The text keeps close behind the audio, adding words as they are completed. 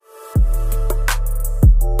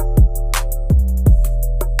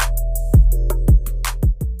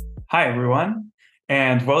Hi, everyone,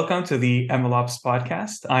 and welcome to the MLOps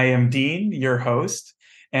podcast. I am Dean, your host,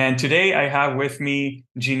 and today I have with me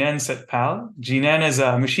Jinen Setpal. Jinen is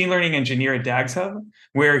a machine learning engineer at DAGS Hub,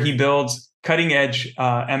 where he builds cutting edge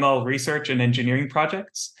ML research and engineering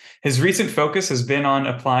projects. His recent focus has been on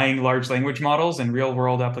applying large language models in real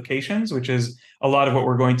world applications, which is a lot of what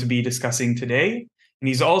we're going to be discussing today. And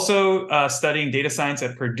he's also studying data science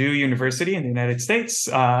at Purdue University in the United States.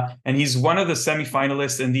 And he's one of the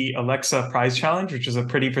semifinalists in the Alexa Prize Challenge, which is a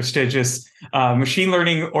pretty prestigious machine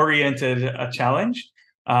learning oriented challenge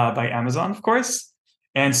by Amazon, of course.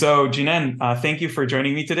 And so, Jinen, thank you for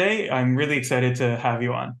joining me today. I'm really excited to have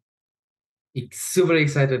you on. Super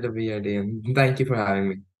excited to be here, Dean. Thank you for having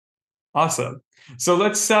me. Awesome. So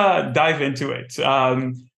let's dive into it.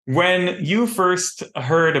 When you first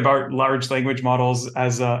heard about large language models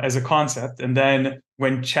as a concept, and then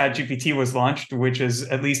when ChatGPT was launched, which is,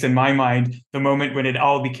 at least in my mind, the moment when it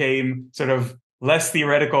all became sort of less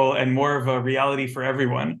theoretical and more of a reality for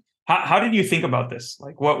everyone, how did you think about this?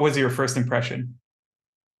 Like, what was your first impression?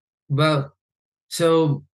 Well,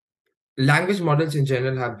 so language models in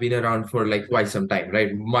general have been around for like quite some time, right?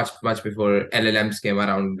 Much before LLMs came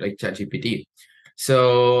around, like ChatGPT.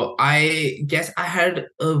 So I guess I had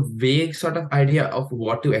a vague sort of idea of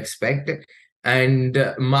what to expect. And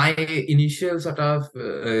my initial sort of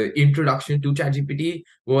introduction to ChatGPT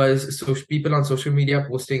was people on social media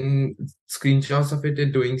posting screenshots of it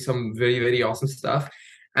and doing some very awesome stuff.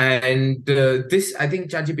 And I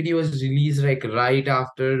think ChatGPT was released like right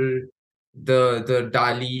after the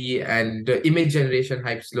DALI and the image generation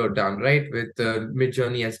hype slowed down, right? With the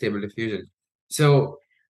Mid-Journey and Stable Diffusion. So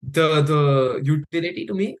the utility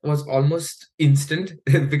to me was almost instant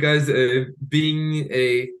because being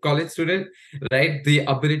a college student, right, the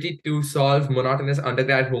ability to solve monotonous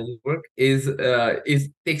undergrad homework is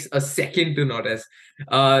takes a second to notice.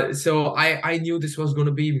 So I knew this was going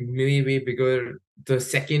to be way bigger the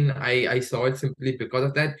second I saw it, simply because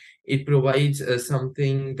of that. It provides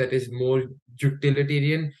something that is more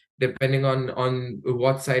utilitarian depending on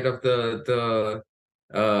what side of the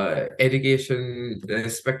education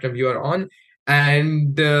spectrum you are on.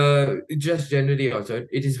 And just generally also,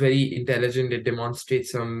 it is very intelligent. It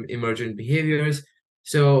demonstrates some emergent behaviors.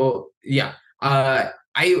 So yeah, I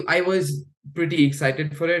was pretty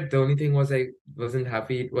excited for it. The only thing was I wasn't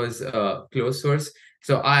happy it was closed source.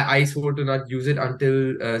 So I swore to not use it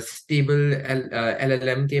until stable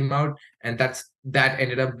LLM came out, and that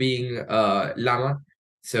ended up being Llama.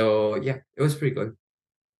 So yeah, it was pretty good.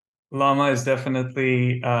 Llama is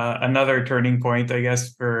definitely another turning point, I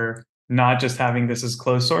guess, for not just having this as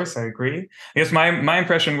closed source. I agree. I guess my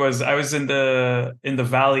impression was I was in the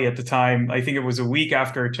valley at the time. I think it was a week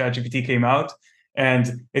after ChatGPT came out,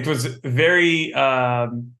 and it was very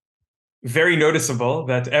noticeable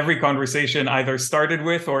that every conversation either started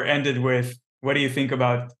with or ended with, "What do you think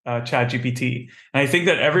about ChatGPT?" And I think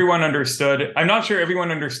that everyone understood. I'm not sure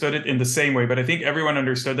everyone understood it in the same way, but I think everyone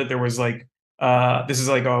understood that there was like this is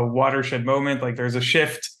like a watershed moment. Like there's a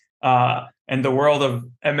shift, and the world of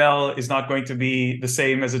ML is not going to be the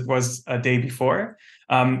same as it was a day before.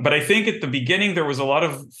 But I think at the beginning there was a lot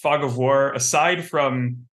of fog of war. Aside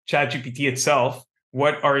from ChatGPT itself,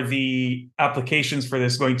 what are the applications for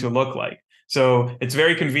this going to look like? So it's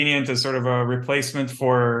very convenient as sort of a replacement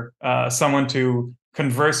for someone to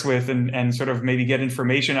converse with and sort of maybe get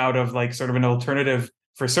information out of, like sort of an alternative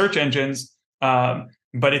for search engines.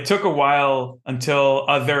 But it took a while until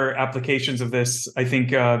other applications of this, I think,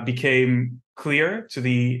 became clear to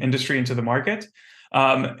the industry and to the market.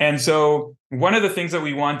 And so one of the things that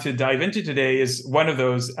we want to dive into today is one of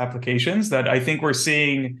those applications that I think we're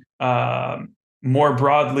seeing more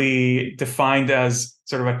broadly defined as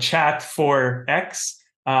sort of a chat for X.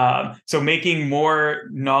 So making more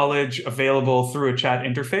knowledge available through a chat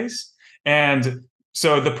interface. And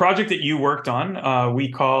so the project that you worked on, we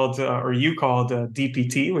called, or you called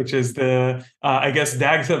DPT, which is I guess,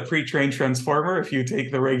 DAGSA pre-trained transformer, if you take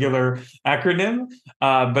the regular acronym.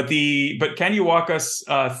 But can you walk us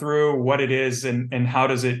through what it is and how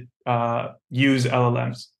does it use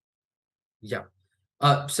LLMs? Yeah.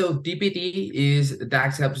 So DPT is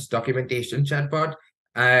DAX documentation chatbot,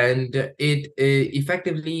 and it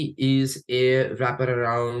effectively is a wrapper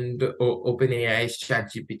around OpenAI's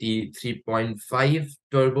ChatGPT 3.5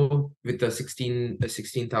 Turbo with a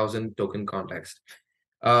 16,000 token context.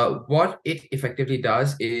 What it effectively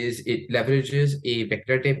does is it leverages a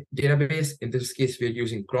vector database. In this case, we're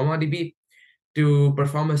using ChromaDB to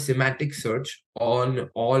perform a semantic search on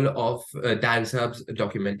all of DAX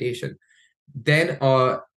documentation. Then,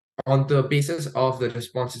 on the basis of the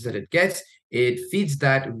responses that it gets, it feeds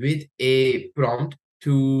that with a prompt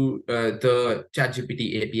to the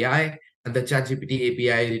ChatGPT API, and the ChatGPT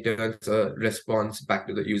API returns a response back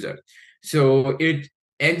to the user. So it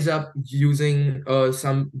ends up using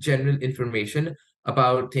some general information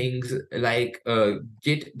about things like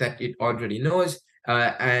Git that it already knows,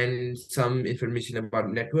 and some information about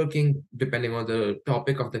networking, depending on the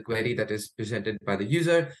topic of the query that is presented by the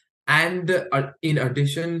user. And in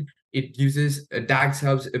addition, it uses DAGs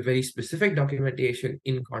hubs a very specific documentation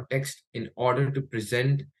in context in order to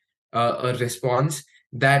present a response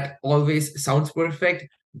that always sounds perfect,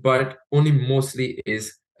 but only mostly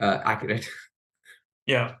is accurate.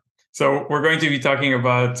 Yeah. So we're going to be talking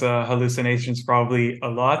about hallucinations probably a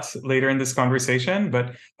lot later in this conversation,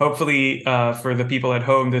 but hopefully for the people at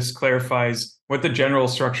home, this clarifies what the general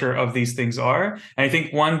structure of these things are. And I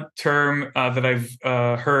think one term that I've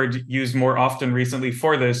heard used more often recently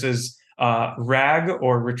for this is RAG,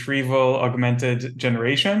 or retrieval augmented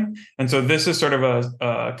generation. And so this is sort of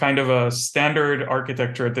a kind of a standard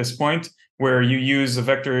architecture at this point, where you use a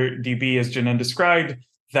vector DB as Jinen described,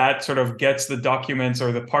 that sort of gets the documents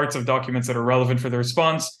or the parts of documents that are relevant for the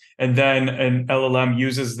response. And then an LLM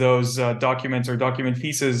uses those documents or document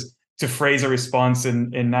pieces to phrase a response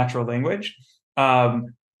in natural language.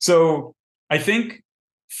 So I think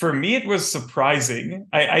for me, it was surprising.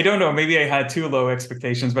 I don't know, maybe I had too low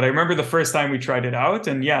expectations, but I remember the first time we tried it out.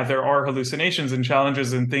 And yeah, there are hallucinations and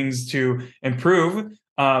challenges and things to improve.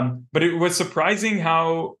 But it was surprising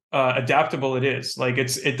how adaptable it is. Like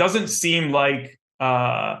it doesn't seem like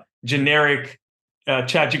generic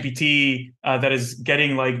ChatGPT that is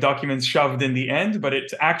getting like documents shoved in the end, but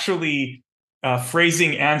it's actually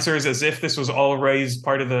phrasing answers as if this was always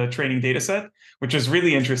part of the training data set, which is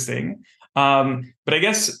really interesting. But I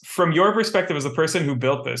guess from your perspective as a person who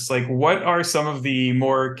built this, like what are some of the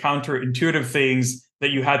more counterintuitive things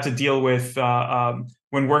that you had to deal with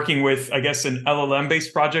when working with, I guess, an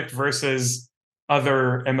LLM-based project versus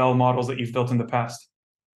other ML models that you've built in the past?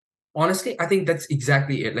 Honestly, I think that's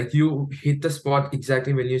exactly it. Like you hit the spot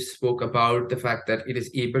exactly when you spoke about the fact that it is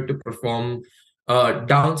able to perform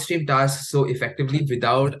downstream tasks so effectively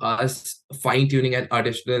without us fine-tuning an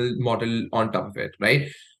additional model on top of it, right?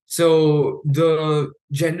 So the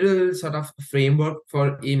general sort of framework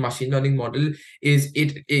for a machine learning model is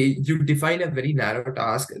you define a very narrow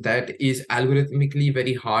task that is algorithmically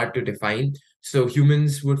very hard to define. So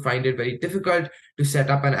humans would find it very difficult to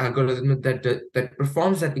set up an algorithm that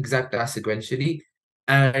performs that exact task sequentially,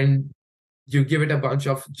 and you give it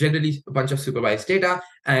generally a bunch of supervised data,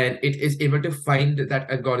 and it is able to find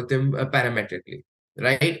that algorithm parametrically,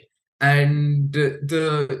 right? And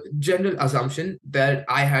the general assumption that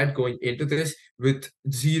I had going into this with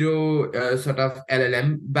zero sort of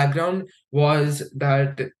LLM background was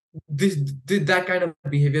that that kind of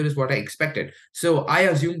behavior is what I expected. So I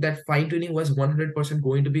assumed that fine tuning was 100%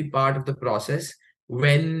 going to be part of the process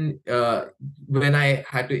when I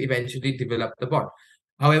had to eventually develop the bot.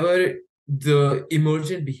 However, the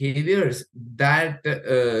emergent behaviors that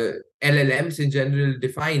LLMs in general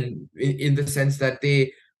define in the sense that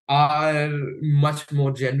they are much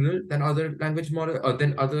more general than other language model or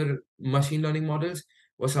than other machine learning models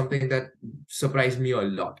was something that surprised me a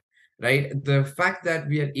lot, right? The fact that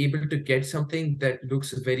we are able to get something that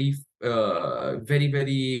looks very uh,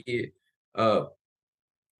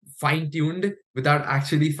 fine-tuned without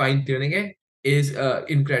actually fine-tuning it is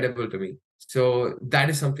incredible to me. So that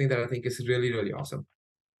is something that I think is really, really awesome.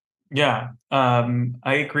 Yeah,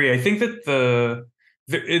 I agree. I think that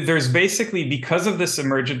there's basically, because of this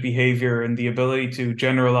emergent behavior and the ability to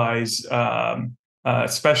generalize,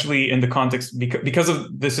 especially in the context, because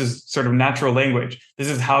of this is sort of natural language. This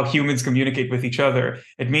is how humans communicate with each other.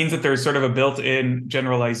 It means that there's sort of a built-in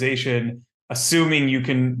generalization, assuming you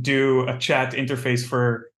can do a chat interface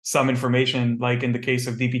for some information, like in the case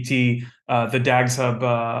of DPT, the DAGs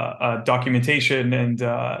hub documentation and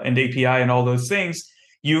API and all those things.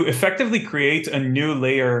 You effectively create a new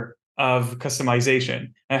layer of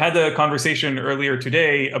customization. I had a conversation earlier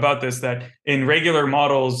today about this, that in regular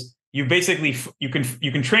models, you basically you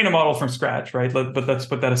can train a model from scratch, right? But let's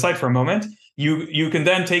put that aside for a moment. You can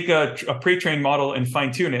then take a pre-trained model and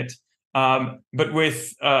fine tune it. But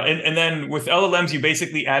with and then with LLMs, you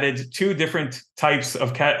basically added two different types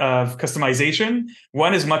of customization.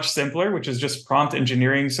 One is much simpler, which is just prompt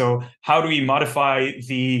engineering. So how do we modify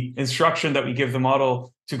the instruction that we give the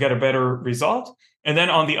model to get a better result? And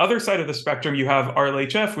then on the other side of the spectrum, you have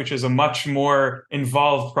RLHF, which is a much more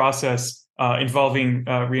involved process involving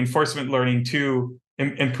reinforcement learning to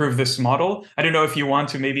improve this model. I don't know if you want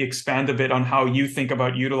to maybe expand a bit on how you think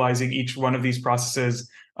about utilizing each one of these processes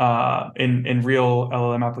in real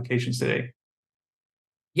LLM applications today.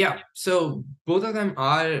 Yeah, so both of them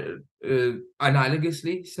are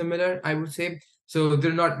analogously similar, I would say. So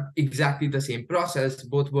they're not exactly the same process.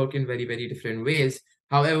 Both work in very, very different ways.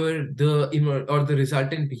 However, the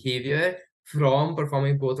resultant behavior from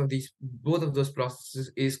performing both of those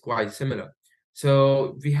processes is quite similar.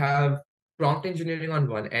 So we have prompt engineering on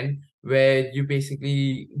one end, where you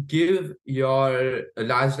basically give your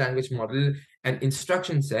large language model an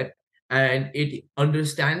instruction set, and it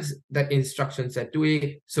understands that instruction set to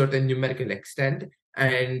a certain numerical extent,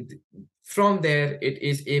 and from there it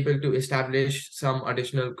is able to establish some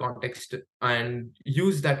additional context and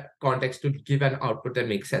use that context to give an output that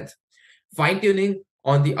makes sense. Fine tuning,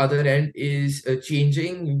 on the other end, is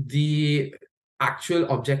changing the actual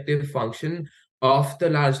objective function of the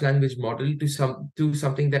large language model to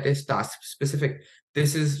something that is task specific.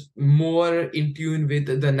 This is more in tune with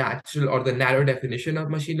the natural or the narrow definition of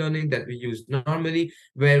machine learning that we use normally,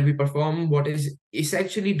 where we perform what is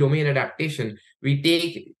essentially domain adaptation. We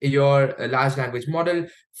take your large language model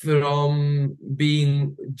from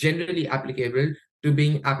being generally applicable to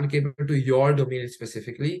being applicable to your domain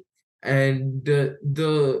specifically, and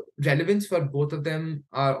the relevance for both of them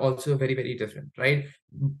are also very, very different, right?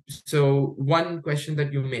 So one question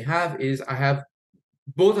that you may have is, I have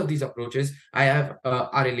both of these approaches. I have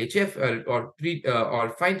RLHF, or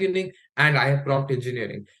fine tuning, and I have prompt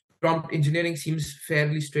engineering. Prompt engineering seems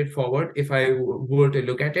fairly straightforward if I were to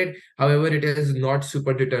look at it. However, it is not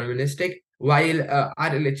super deterministic, while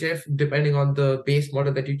RLHF, depending on the base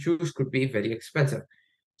model that you choose, could be very expensive.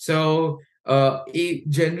 So, a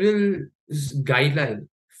general guideline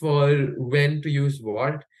for when to use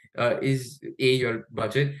what is A, your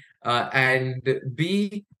budget, and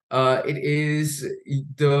B, it is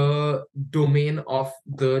the domain of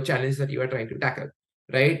the challenge that you are trying to tackle,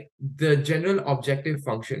 right? The general objective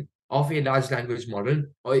function of a large language model,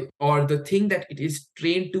 or the thing that it is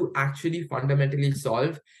trained to actually fundamentally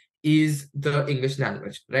solve, is the English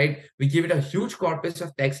language, right? We give it a huge corpus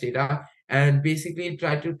of text data and basically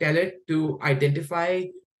try to tell it to identify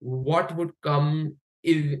what would come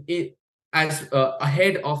if as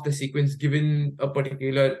ahead of the sequence given a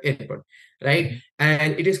particular input, right?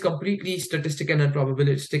 And it is completely statistical and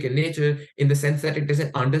probabilistic in nature, in the sense that it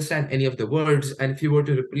doesn't understand any of the words. And if you were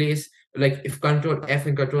to replace, like, if control F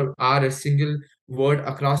and control R a single word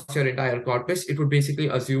across your entire corpus, it would basically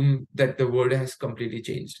assume that the word has completely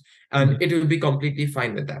changed, and it will be completely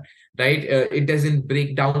fine with that, right? It doesn't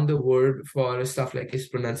break down the word for stuff like its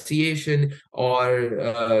pronunciation,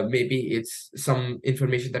 or maybe it's some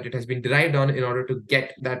information that it has been derived on in order to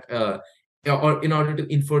get that, or in order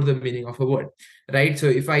to infer the meaning of a word, right? So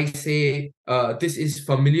if I say, this is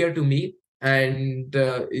familiar to me, and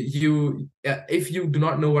if you do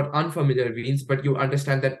not know what unfamiliar means, but you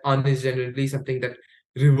understand that un is generally something that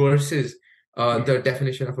reverses the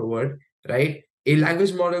definition of a word, right? A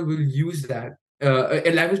language model will use that.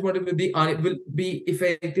 A language model will be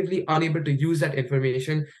effectively unable to use that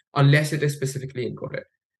information unless it is specifically encoded,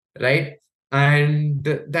 right? And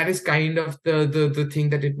that is kind of the thing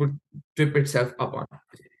that it would trip itself up on.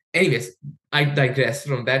 Anyways, I digress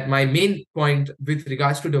from that. My main point with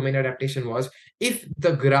regards to domain adaptation was, if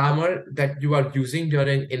the grammar that you are using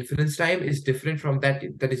during inference time is different from that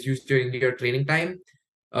is used during your training time,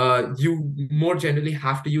 you more generally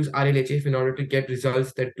have to use RLHF in order to get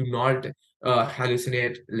results that do not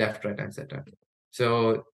hallucinate left, right, and center.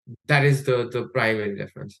 So that is the primary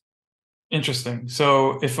difference. Interesting.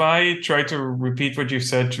 So if I try to repeat what you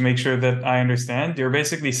said to make sure that I understand, you're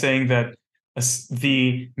basically saying that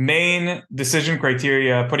the main decision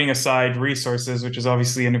criteria, putting aside resources, which is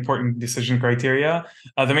obviously an important decision criteria,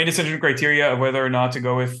 the main decision criteria of whether or not to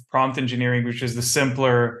go with prompt engineering, which is the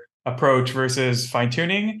simpler approach, versus fine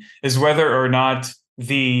tuning, is whether or not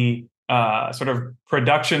the sort of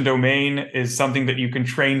production domain is something that you can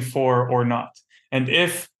train for or not. And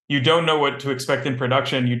if you don't know what to expect in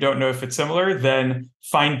production, you don't know if it's similar, then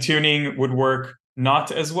fine tuning would work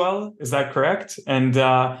not as well. Is that correct? And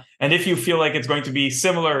if you feel like it's going to be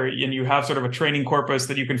similar and you have sort of a training corpus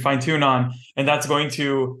that you can fine tune on, and that's going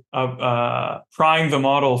to prime the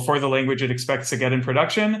model for the language it expects to get in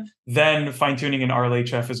production, then fine tuning in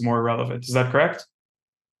RLHF is more relevant. Is that correct?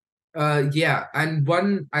 Yeah, and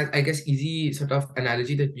one, I guess, easy sort of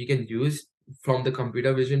analogy that we can use from the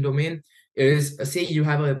computer vision domain is, say you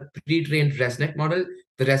have a pre-trained ResNet model.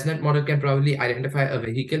 The ResNet model can probably identify a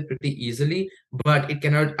vehicle pretty easily, but it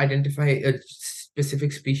cannot identify a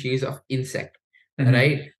specific species of insect,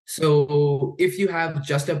 right? So if you have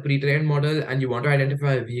just a pre-trained model and you want to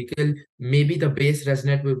identify a vehicle, maybe the base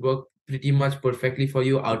ResNet will work pretty much perfectly for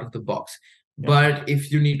you out of the box. Yeah. But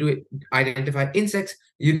if you need to identify insects,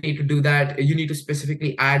 you need to do that. You need to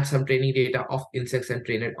specifically add some training data of insects and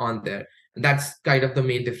train it on there. That's kind of the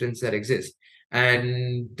main difference that exists.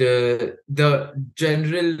 And the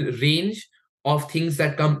general range of things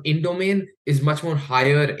that come in domain is much more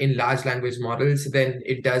higher in large language models than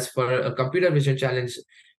it does for a computer vision challenge,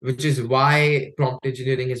 which is why prompt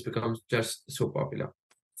engineering has become just so popular.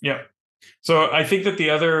 Yeah. So I think that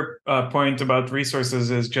the other point about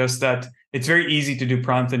resources is just that it's very easy to do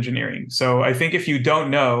prompt engineering. So I think if you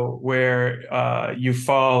don't know where you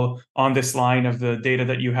fall on this line of the data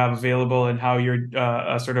that you have available and how your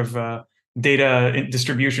sort of data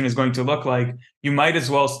distribution is going to look like, you might as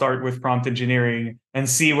well start with prompt engineering and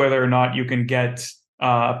see whether or not you can get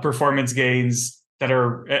performance gains that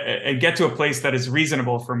are and get to a place that is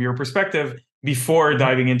reasonable from your perspective before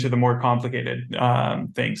diving into the more complicated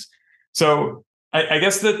things. So I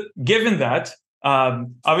guess that given that,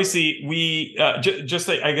 obviously we just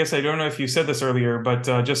I guess I don't know if you said this earlier, but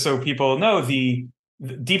just so people know, the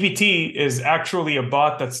DPT is actually a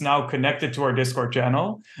bot that's now connected to our Discord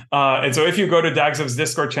channel. And so if you go to Dagsov's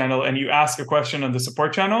Discord channel and you ask a question on the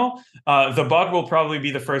support channel, the bot will probably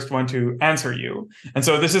be the first one to answer you. And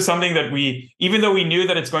so this is something that we, even though we knew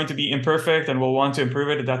that it's going to be imperfect and we'll want to improve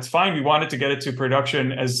it, that's fine. We wanted to get it to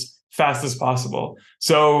production as fast as possible.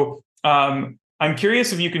 So I'm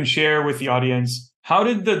curious if you can share with the audience, how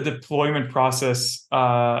did the deployment process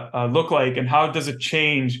look like, and how does it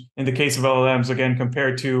change in the case of LLMs, again,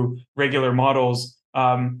 compared to regular models?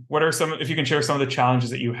 What are some, if you can share some of the challenges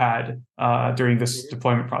that you had during this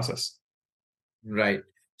deployment process? Right.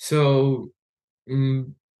 So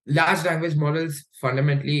large language models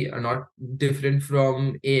fundamentally are not different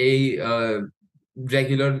from a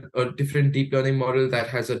regular or different deep learning model that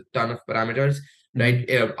has a ton of parameters, right?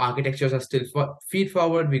 Architectures are still feed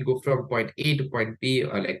forward. We go from point A to point B,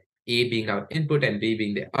 or like A being our input and B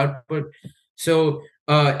being the output. So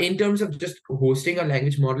in terms of just hosting a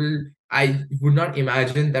language model, I would not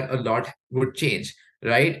imagine that a lot would change,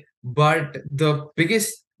 right? But the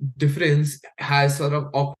biggest difference has sort of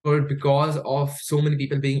occurred because of so many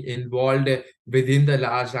people being involved within the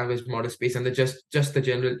large language model space and just the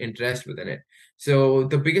general interest within it. So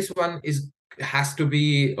the biggest one has to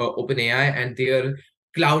be OpenAI and their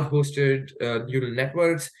cloud-hosted neural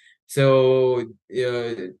networks. So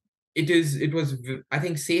it was, I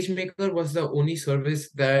think SageMaker was the only service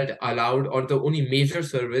that allowed, or the only major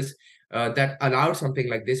service that allowed something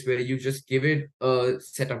like this, where you just give it a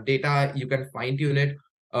set of data, you can fine tune it.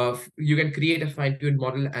 You can create a fine-tuned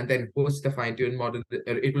model and then host the fine-tuned model.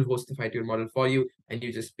 It will host the fine-tuned model for you, and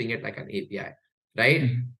you just ping it like an API,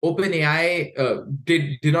 right? OpenAI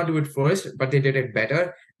did not do it first, but they did it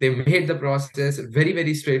better. They made the process very,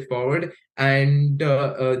 very straightforward, and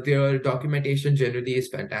their documentation generally is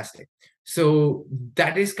fantastic. So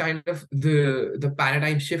that is kind of the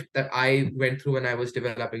paradigm shift that I went through when I was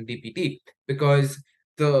developing DPT, because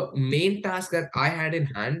the main task that I had in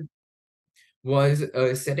hand was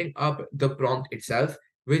setting up the prompt itself,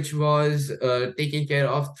 which was taken care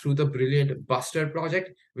of through the brilliant Buster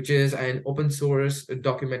project, which is an open source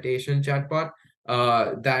documentation chatbot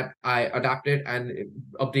that I adapted and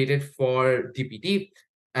updated for DPT.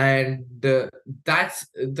 And that's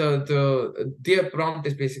their prompt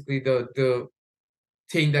is basically the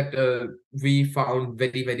thing that we found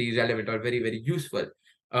very, very relevant or very, very useful.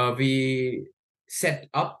 We set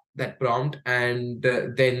up that prompt, and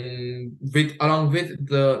then along with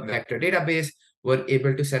the vector database, were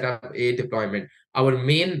able to set up a deployment. Our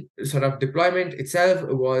main sort of deployment itself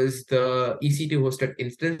was the EC2 hosted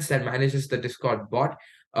instance that manages the Discord bot,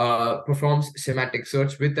 performs semantic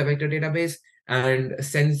search with the vector database, and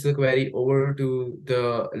sends the query over to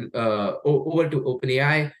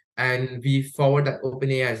OpenAI, and we forward that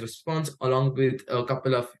OpenAI's response along with a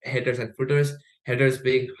couple of headers and footers. Headers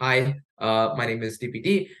being, hi, my name is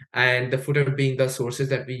DPT, and the footer being the sources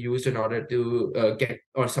that we used in order to get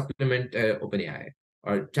or supplement OpenAI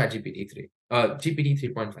or ChatGPT 3, GPT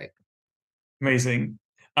 3.5. Amazing.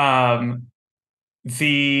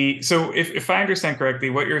 So if I understand correctly,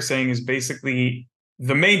 what you're saying is basically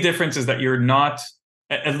the main difference is that you're not,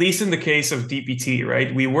 at least in the case of DPT,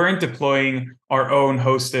 right? We weren't deploying our own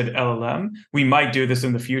hosted LLM. We might do this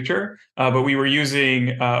in the future, but we were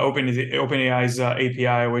using OpenAI's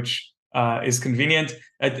API, which is convenient.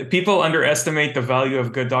 People underestimate the value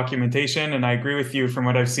of good documentation, and I agree with you. From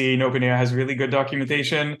what I've seen, OpenAI has really good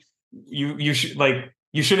documentation. You should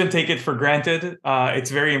you shouldn't take it for granted.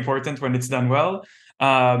 It's very important when it's done well.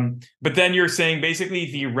 But then you're saying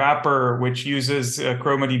basically the wrapper, which uses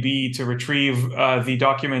ChromaDB to retrieve the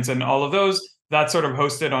documents and all of those, that's sort of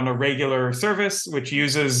hosted on a regular service, which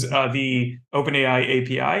uses the OpenAI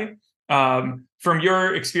API. From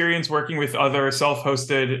your experience working with other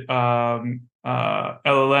self-hosted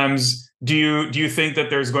LLMs, do you think that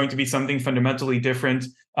there's going to be something fundamentally different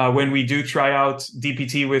when we do try out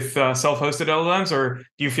DPT with self-hosted LLMs, or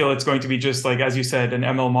do you feel it's going to be just like, as you said, an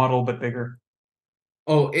ML model but bigger?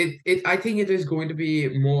 Oh, I think it is going to be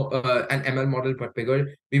more an ML model, but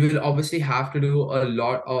bigger. We will obviously have to do a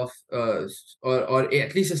lot of, or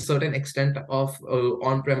at least a certain extent of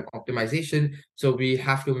on-prem optimization. So we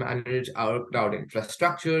have to manage our cloud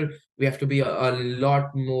infrastructure. We have to be a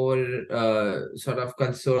lot more sort of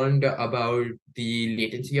concerned about the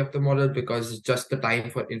latency of the model, because just the time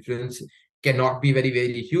for inference cannot be very,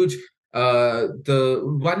 very huge. The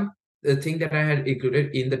one the thing that I had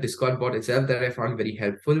included in the Discord bot itself that I found very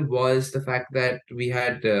helpful was the fact that we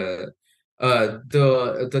had the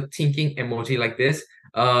thinking emoji like this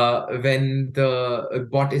when the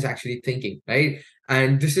bot is actually thinking, right?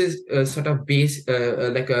 And this is a sort of base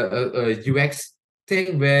like a UX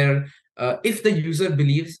thing where if the user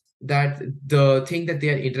believes that the thing that they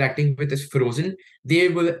are interacting with is frozen, they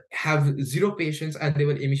will have zero patience and they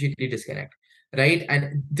will immediately disconnect, right?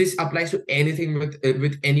 And this applies to anything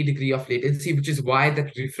with any degree of latency, which is why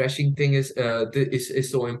that refreshing thing is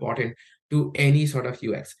so important to any sort of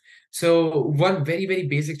UX. So one very, very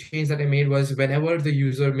basic change that I made was whenever the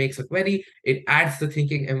user makes a query, it adds the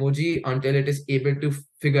thinking emoji until it is able to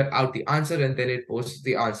figure out the answer, and then it posts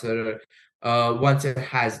the answer once it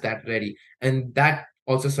has that ready. And that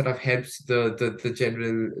also sort of helps the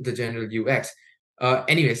general UX.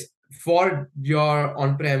 Anyways, for your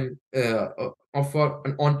on-prem or for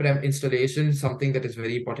an on-prem installation, something that is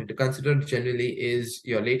very important to consider generally is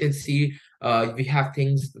your latency. We have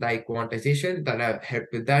things like quantization that have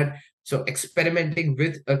helped with that. So experimenting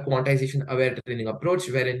with a quantization-aware training approach,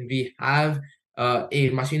 wherein we have a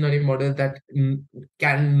machine learning model that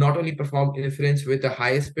can not only perform inference with the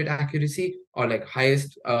highest bit accuracy, or like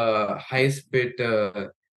highest bit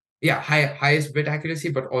highest bit accuracy,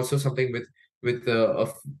 but also something with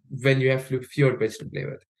when you have fewer bits to play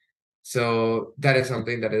with. So that is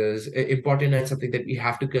something that is important and something that we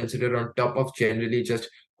have to consider on top of generally just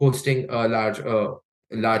hosting a large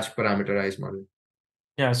parameterized model.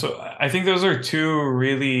 Yeah, so I think those are two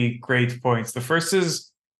really great points. The first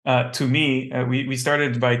is, to me, we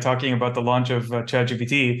started by talking about the launch of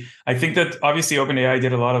ChatGPT. I think that obviously OpenAI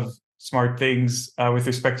did a lot of smart things with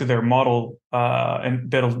respect to their model and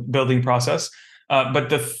building process. But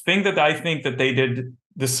the thing that I think that they did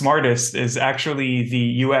the smartest is actually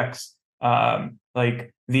the UX,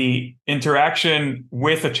 like the interaction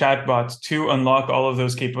with a chatbot to unlock all of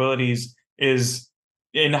those capabilities is,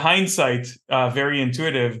 in hindsight, very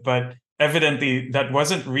intuitive, but evidently that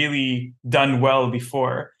wasn't really done well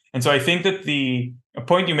before. And so I think that the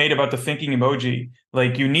point you made about the thinking emoji,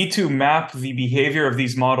 like you need to map the behavior of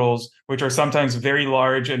these models, which are sometimes very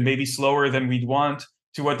large and maybe slower than we'd want,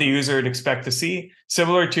 to what the user would expect to see.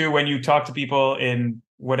 Similar to when you talk to people in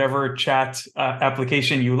whatever chat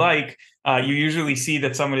application you like, you usually see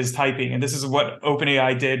that someone is typing. And this is what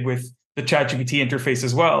OpenAI did with the ChatGPT interface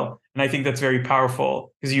as well. And I think that's very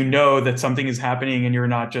powerful because you know that something is happening and you're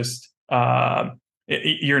not just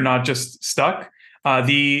stuck.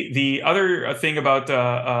 The other thing about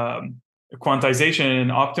quantization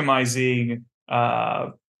and optimizing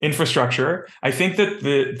infrastructure, I think that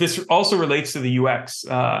this also relates to the UX.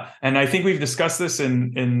 And I think we've discussed this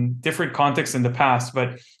in different contexts in the past,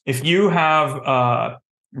 but if you have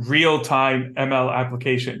real-time ML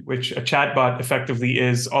application, which a chatbot effectively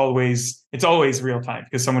is it's always real-time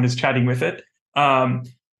because someone is chatting with it.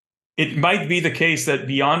 It might be the case that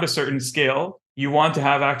beyond a certain scale, you want to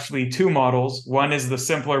have actually two models. One is the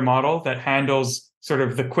simpler model that handles sort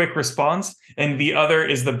of the quick response, and the other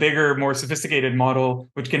is the bigger, more sophisticated model,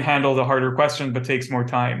 which can handle the harder question but takes more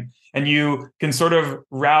time. And you can sort of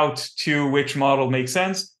route to which model makes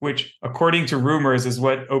sense, which according to rumors is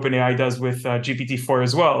what OpenAI does with GPT-4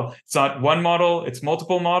 as well. It's not one model, it's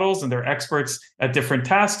multiple models, and they're experts at different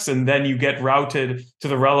tasks. And then you get routed to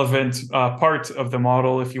the relevant part of the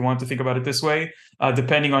model, if you want to think about it this way,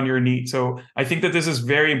 depending on your need. So I think that this is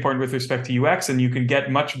very important with respect to UX, and you can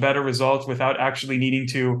get much better results without actually needing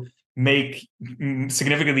to make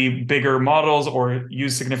significantly bigger models or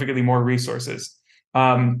use significantly more resources.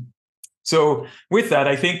 So with that,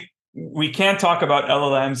 I think we can't talk about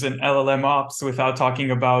LLMs and LLMOps without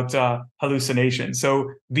talking about hallucination.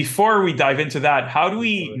 So before we dive into that, how do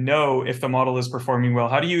we know if the model is performing well?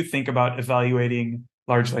 How do you think about evaluating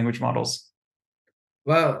large language models?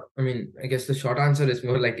 Well, I mean, I guess the short answer is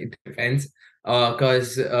more like it depends,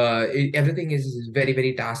 because everything is very,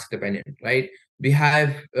 very task dependent, right? We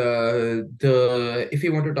have the if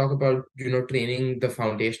you want to talk about training the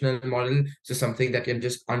foundational model, so something that can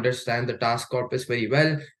just understand the task corpus very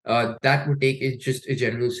well, that would take just a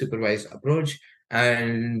general supervised approach,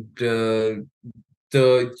 and the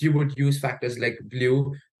you would use factors like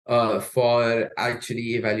blue for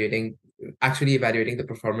actually evaluating the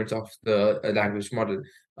performance of the language model.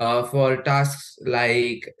 For tasks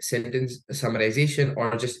like sentence summarization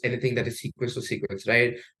or just anything that is sequence to sequence,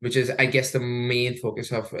 right? Which is, I guess, the main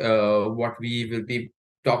focus of what we will be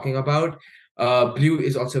talking about. Blue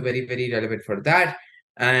is also very, very relevant for that.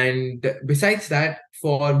 And besides that,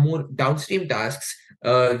 for more downstream tasks,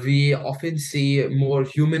 we often see more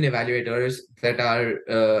human evaluators that are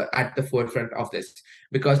at the forefront of this,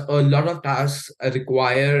 because a lot of tasks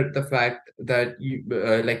require the fact that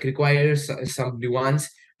requires some nuance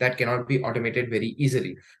that cannot be automated very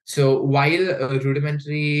easily. So while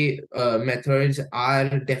rudimentary methods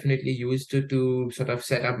are definitely used to sort of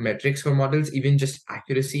set up metrics for models, even just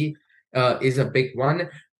accuracy is a big one.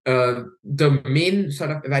 The main sort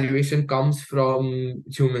of evaluation comes from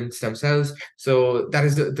humans themselves. So that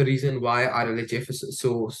is the reason why RLHF is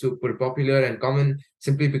so super popular and common,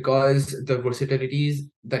 simply because the versatilities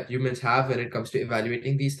that humans have when it comes to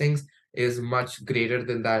evaluating these things is much greater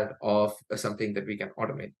than that of something that we can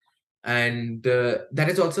automate. And that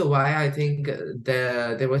is also why I think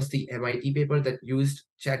there was the MIT paper that used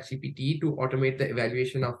ChatGPT to automate the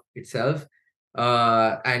evaluation of itself,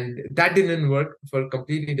 and that didn't work for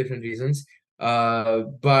completely different reasons.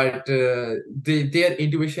 But their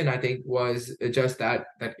intuition, I think, was just that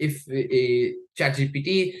if a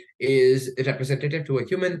ChatGPT is representative to a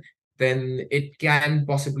human, then it can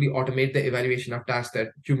possibly automate the evaluation of tasks that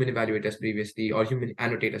human evaluators previously or human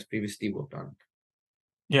annotators previously worked on.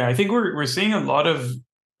 Yeah, I think we're seeing a lot of,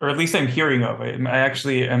 or at least I'm hearing of it.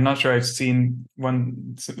 I'm not sure I've seen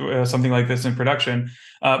something like this in production,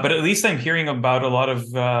 but at least I'm hearing about a lot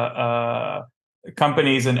of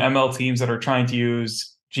companies and ML teams that are trying to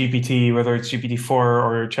use GPT, whether it's GPT-4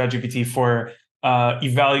 or ChatGPT, for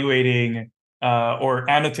evaluating or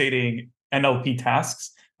annotating NLP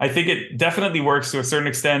tasks. I think it definitely works to a certain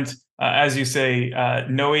extent. As you say,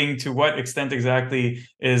 knowing to what extent exactly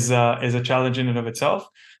is a challenge in and of itself.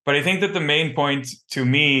 But I think that the main point to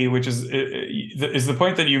me, which is the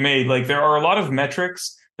point that you made, like there are a lot of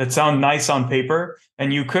metrics that sound nice on paper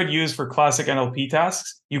and you could use for classic NLP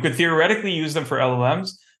tasks. You could theoretically use them for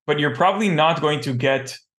LLMs, but you're probably not going to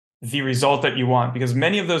get the result that you want, because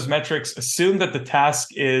many of those metrics assume that the task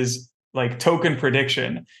is like token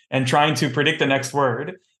prediction and trying to predict the next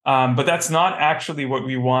word. But that's not actually what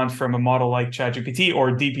we want from a model like ChatGPT or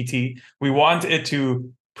DPT. We want it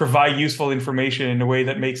to provide useful information in a way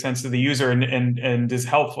that makes sense to the user and is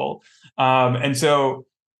helpful. And so,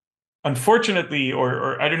 unfortunately,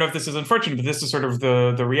 or I don't know if this is unfortunate, but this is sort of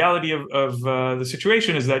the reality of the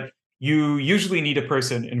situation, is that you usually need a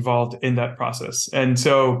person involved in that process. And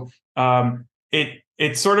so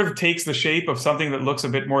it sort of takes the shape of something that looks a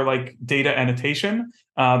bit more like data annotation,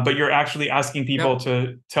 but you're actually asking people Yep.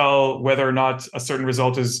 to tell whether or not a certain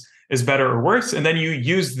result is better or worse, and then you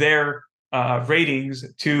use their ratings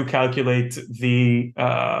to calculate the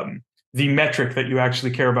metric that you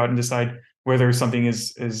actually care about and decide whether something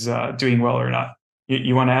is doing well or not.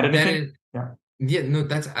 You want to add That anything? is, Yeah. yeah, no,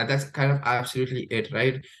 that's kind of absolutely it,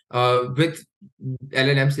 right? With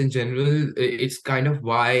LLMs in general, it's kind of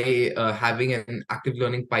why having an active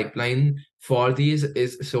learning pipeline for these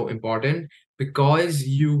is so important, because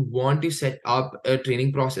you want to set up a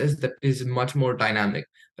training process that is much more dynamic,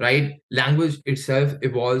 right? Language itself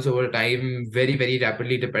evolves over time very, very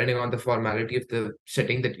rapidly, depending on the formality of the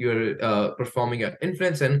setting that you're performing your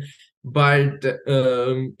inference in. But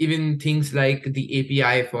even things like the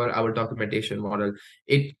API for our documentation model,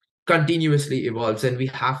 it continuously evolves, and we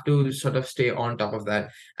have to sort of stay on top of that.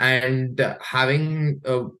 And having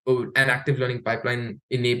an active learning pipeline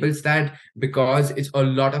enables that, because it's a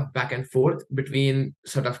lot of back and forth between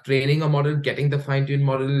sort of training a model, getting the fine-tuned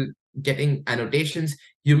model, getting annotations,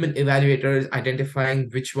 human evaluators identifying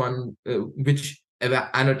which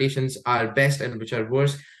annotations are best and which are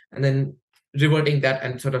worse, and then reverting that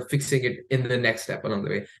and sort of fixing it in the next step along the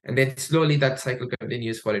way. And then slowly that cycle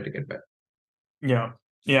continues for it to get better. Yeah,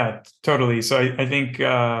 yeah, totally. So I think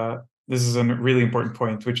this is a really important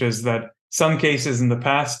point, which is that some cases in the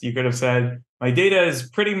past you could have said my data is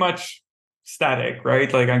pretty much static,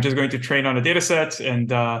 right? Like I'm just going to train on a data set and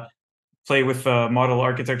play with model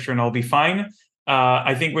architecture and I'll be fine.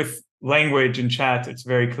 I think with language and chat, it's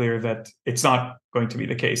very clear that it's not going to be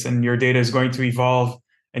the case, and your data is going to evolve,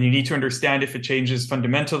 and you need to understand if it changes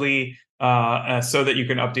fundamentally so that you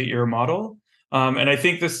can update your model. And I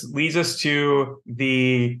think this leads us to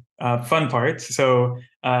the fun part. So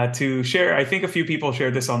to share, I think a few people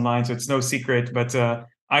shared this online, so it's no secret, but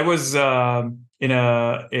I was in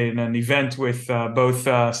an event with both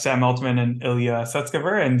Sam Altman and Ilya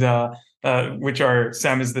Sutskever, and which are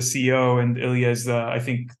Sam is the CEO and Ilya is I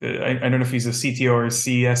think I don't know if he's a CTO or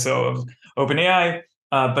CSO of OpenAI,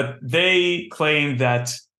 but they claim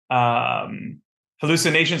that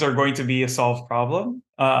hallucinations are going to be a solved problem.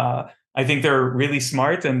 I think they're really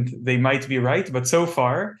smart and they might be right, but so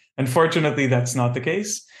far, unfortunately, that's not the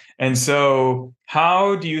case. And so,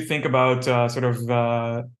 how do you think about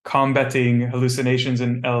combating hallucinations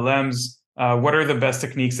in LLMs? What are the best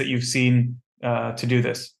techniques that you've seen to do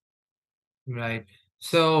this? Right.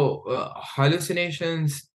 So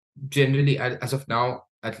hallucinations generally, as of now,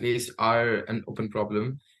 at least, are an open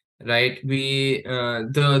problem, right? We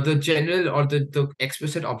the general or the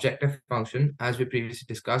explicit objective function, as we previously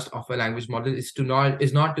discussed, of a language model is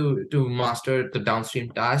not to master the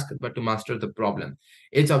downstream task, but to master the problem.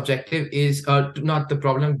 Its objective is not the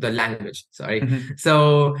problem, the language. Sorry. Mm-hmm.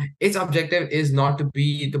 So its objective is not to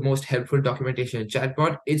be the most helpful documentation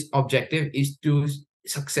chatbot. Its objective is to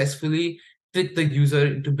successfully trick the user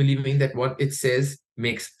into believing that what it says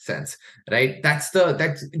makes sense, right? That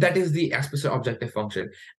is the explicit objective function,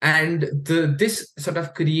 and this sort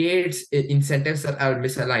of creates incentives that are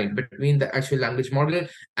misaligned between the actual language model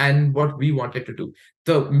and what we wanted to do.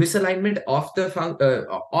 The misalignment of the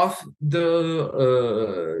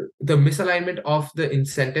misalignment of the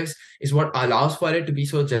incentives is what allows for it to be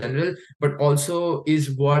so general, but also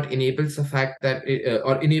is what enables the fact that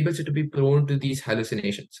or enables it to be prone to these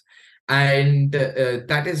hallucinations. And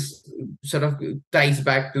that is sort of ties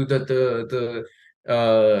back to the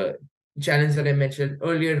challenge that I mentioned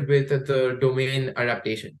earlier with the domain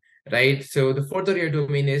adaptation, right? So the further your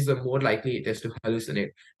domain is, the more likely it is to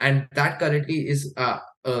hallucinate, and that currently is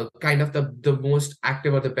kind of the most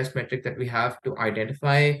active or the best metric that we have to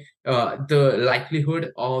identify the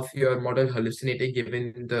likelihood of your model hallucinating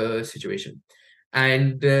given the situation.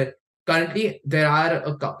 And currently, there are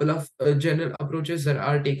a couple of general approaches that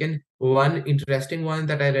are taken. One interesting one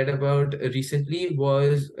that I read about recently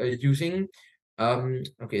was using.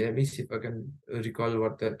 Okay, let me see if I can recall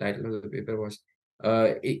what the title of the paper was.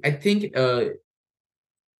 I think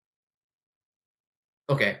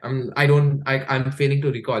okay, I'm failing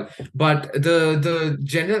to recall, but the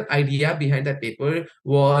general idea behind that paper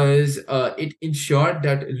was it ensured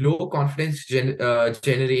that low confidence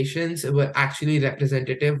generations were actually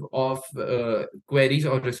representative of queries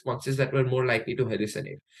or responses that were more likely to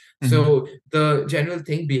hallucinate. Mm-hmm. So the general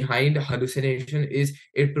thing behind hallucination is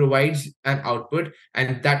it provides an output,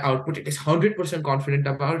 and that output it is 100% confident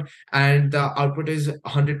about, and the output is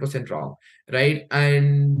 100% wrong, right?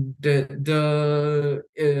 And the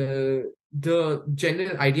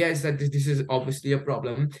general idea is that this is obviously a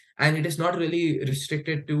problem, and it is not really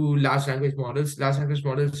restricted to large language models. Large language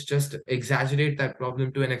models just exaggerate that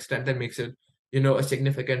problem to an extent that makes it, a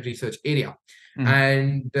significant research area. Mm-hmm.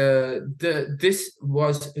 And this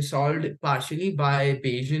was solved partially by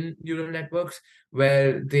Bayesian neural networks,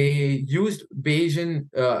 where they used Bayesian,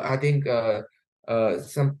 I think,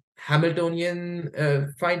 some Hamiltonian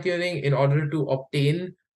fine tuning in order to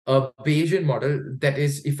obtain a Bayesian model that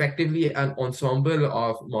is effectively an ensemble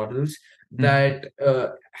of models that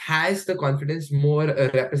has the confidence more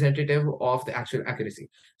representative of the actual accuracy.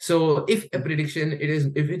 So if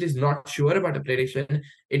it is not sure about a prediction,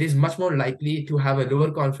 it is much more likely to have a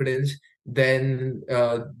lower confidence than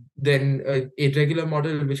a regular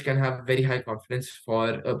model, which can have very high confidence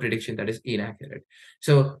for a prediction that is inaccurate.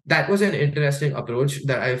 So that was an interesting approach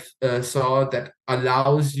that I saw that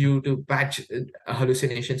allows you to patch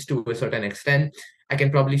hallucinations to a certain extent. I can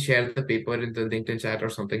probably share the paper in the LinkedIn chat or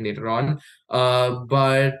something later on.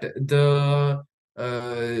 But the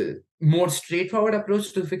more straightforward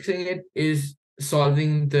approach to fixing it is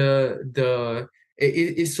solving the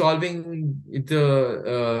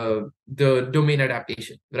domain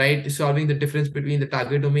adaptation, right? Solving the difference between the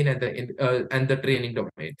target domain and the training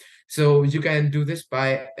domain. So you can do this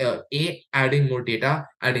by adding more data,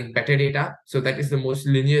 adding better data. So that is the most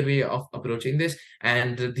linear way of approaching this.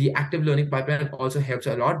 And the active learning pipeline also helps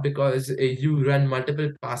a lot because you run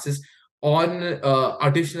multiple passes on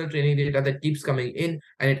additional training data that keeps coming in,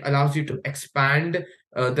 and it allows you to expand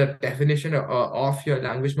the definition of your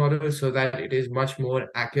language model so that it is much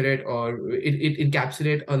more accurate, or it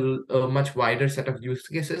encapsulates a much wider set of use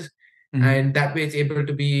cases. Mm-hmm. And that way it's able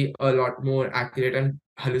to be a lot more accurate and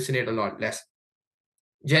hallucinate a lot less.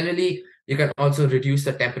 Generally, you can also reduce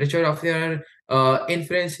the temperature of your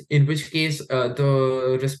inference, in which case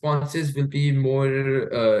the responses will be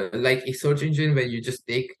more like a search engine where you just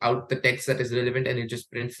take out the text that is relevant and it just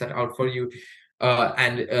prints that out for you.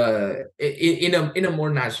 And in a more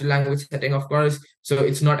natural language setting, of course. So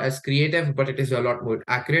it's not as creative, but it is a lot more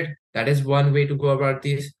accurate. That is one way to go about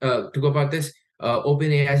this.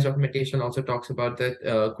 OpenAI's documentation also talks about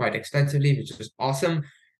that quite extensively, which is awesome.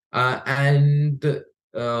 And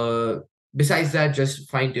besides that, just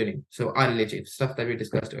fine tuning. So RLHF stuff that we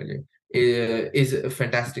discussed earlier is a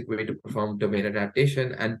fantastic way to perform domain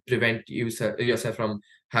adaptation and prevent yourself from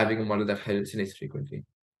having a model that hallucinates frequently.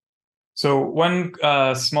 So one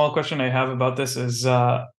small question I have about this is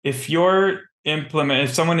if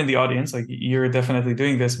someone in the audience, like you're definitely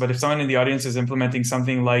doing this, but if someone in the audience is implementing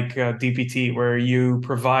something like DPT, where you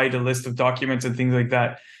provide a list of documents and things like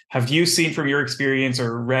that, have you seen from your experience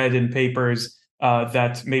or read in papers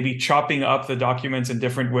that maybe chopping up the documents in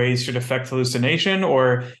different ways should affect hallucination,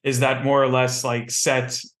 or is that more or less like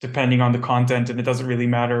set depending on the content and it doesn't really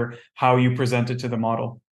matter how you present it to the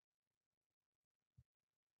model?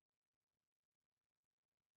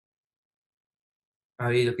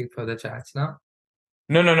 Are you looking for the chats now?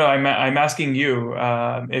 No. I'm asking you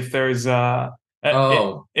if there's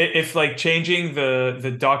if like changing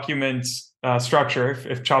the document structure,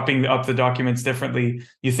 if chopping up the documents differently,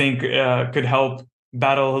 you think could help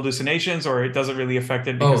battle hallucinations, or it doesn't really affect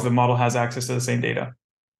it because the model has access to the same data.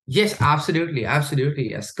 Yes, absolutely,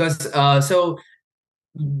 yes. Because so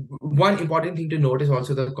one important thing to note is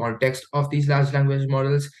also the context of these large language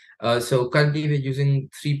models. So currently we're using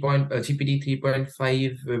GPT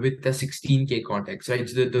 3.5 with the 16K context, right?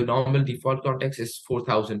 So the normal default context is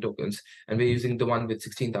 4,000 tokens, and we're using the one with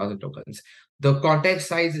 16,000 tokens. The context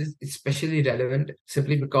size is especially relevant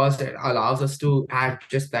simply because it allows us to add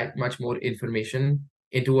just that much more information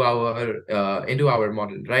into our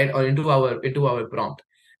model, right? Or into our prompt.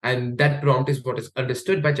 And that prompt is what is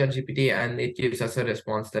understood by ChatGPT, and it gives us a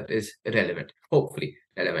response that is relevant, hopefully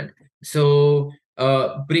relevant. So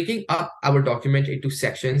breaking up our document into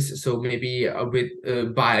sections, so maybe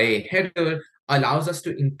by header, allows us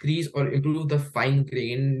to increase or improve the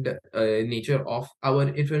fine-grained nature of our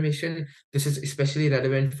information. This is especially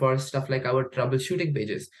relevant for stuff like our troubleshooting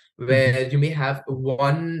pages, where you may have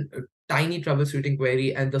one tiny troubleshooting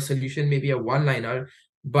query and the solution may be a one-liner,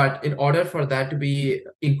 but in order for that to be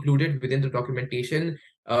included within the documentation,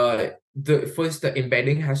 the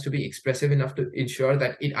embedding has to be expressive enough to ensure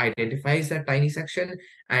that it identifies that tiny section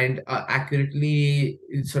and accurately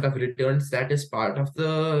sort of returns that as part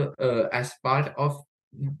of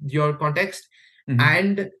your context.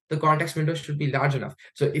 And the context window should be large enough.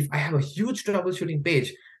 So if I have a huge troubleshooting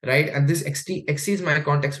page, right, and this exceeds my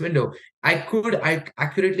context window, I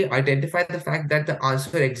accurately identify the fact that the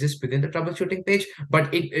answer exists within the troubleshooting page,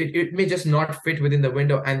 but it may just not fit within the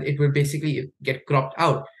window, and it will basically get cropped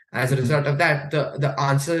out. As a result of that, the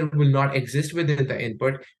answer will not exist within the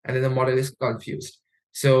input, and then the model is confused.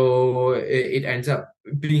 So it ends up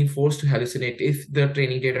being forced to hallucinate if the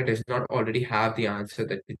training data does not already have the answer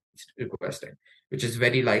that it's requesting, which is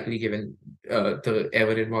very likely given the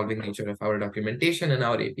ever-evolving nature of our documentation and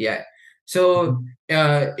our API. So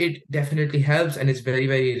it definitely helps and is very,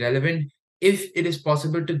 very relevant if it is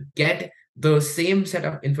possible to get the same set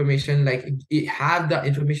of information, like have the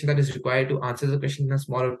information that is required to answer the question in a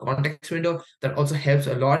smaller context window. That also helps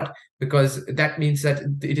a lot, because that means that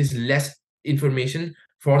it is less information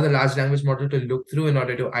for the large language model to look through in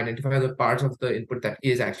order to identify the parts of the input that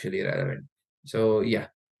is actually relevant. So yeah.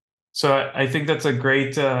 So I think that's a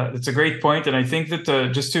great point, and I think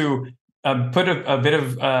that just to put a bit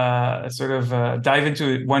of dive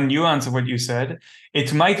into one nuance of what you said,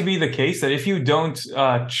 it might be the case that if you don't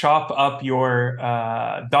chop up your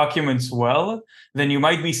documents well, then you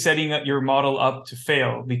might be setting up your model up to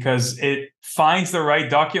fail because it finds the right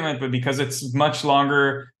document, but because it's much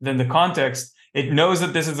longer than the context, it knows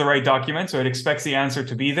that this is the right document, so it expects the answer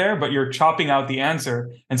to be there, but you're chopping out the answer,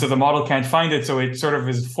 and so the model can't find it, so it sort of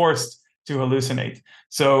is forced to hallucinate.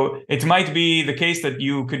 So it might be the case that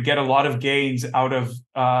you could get a lot of gains out of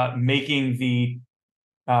making the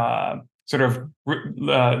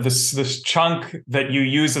this chunk that you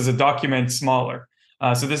use as a document smaller.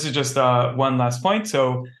 So this is just one last point.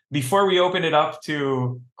 So before we open it up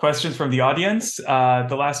to questions from the audience,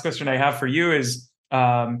 the last question I have for you is,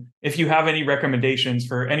 if you have any recommendations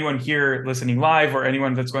for anyone here listening live or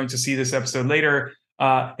anyone that's going to see this episode later,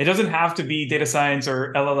 it doesn't have to be data science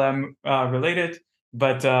or LLM related,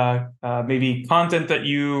 but maybe content that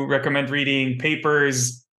you recommend reading,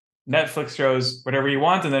 papers, Netflix shows, whatever you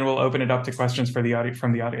want, and then we'll open it up to questions for the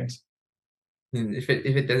from the audience. If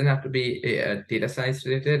it doesn't have to be data science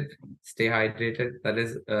related, stay hydrated. That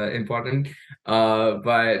is important.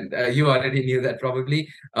 But you already knew that probably.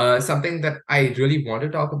 Something that I really want to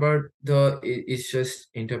talk about though is just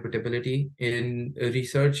interpretability in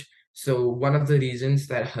research. So one of the reasons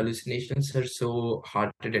that hallucinations are so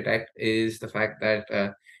hard to detect is the fact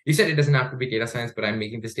that you said it doesn't have to be data science, but I'm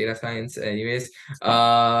making this data science anyways.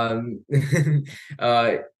 Uh,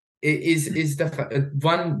 is the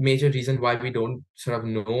one major reason why we don't sort of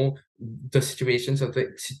know the situations of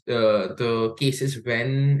the cases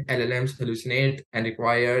when LLMs hallucinate and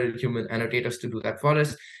require human annotators to do that for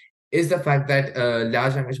us is the fact that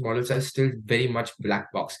large language models are still very much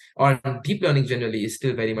black box, or deep learning generally is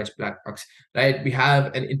still very much black box, right? We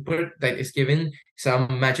have an input that is given,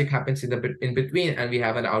 some magic happens in between, and we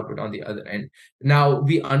have an output on the other end. Now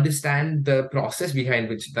we understand the process behind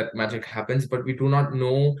which that magic happens, but we do not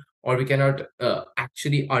know, or we cannot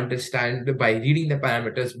actually understand by reading the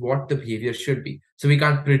parameters what the behavior should be. So we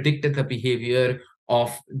can't predict the behavior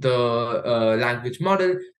of the language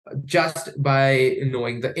model just by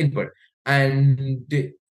knowing the input. And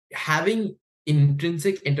having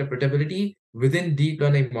intrinsic interpretability within deep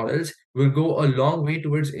learning models will go a long way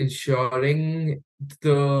towards ensuring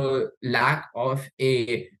the lack of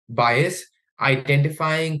a bias,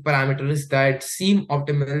 identifying parameters that seem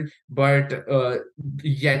optimal but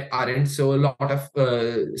yet aren't. So a lot of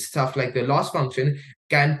stuff like the loss function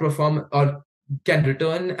can perform or can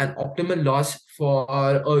return an optimal loss for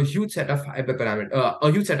a huge set of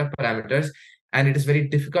parameters, and it is very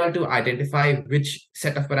difficult to identify which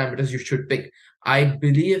set of parameters you should pick. I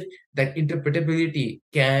believe that interpretability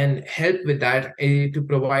can help with that, to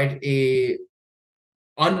provide a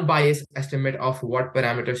unbiased estimate of what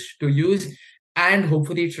parameters to use, and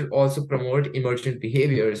hopefully it should also promote emergent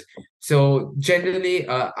behaviors. So generally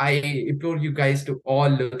I implore you guys to all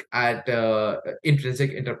look at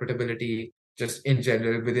intrinsic interpretability just in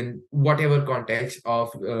general within whatever context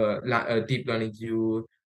of deep learning you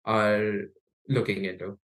are looking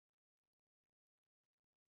into.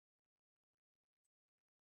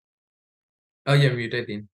 Oh, you're muted,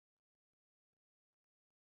 Dean.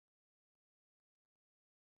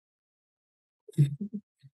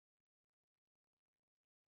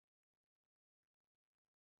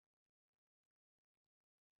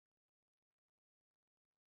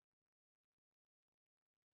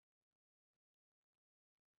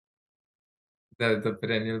 The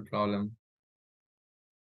perennial problem.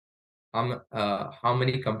 How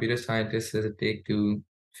many computer scientists does it take to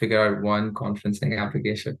figure out one conferencing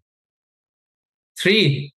application?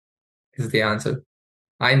 Three is the answer.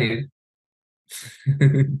 I need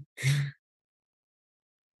it.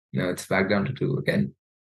 No, it's back down to two again.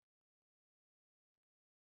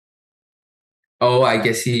 Oh, I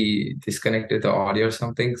guess he disconnected the audio or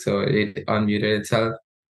something, so it unmuted itself.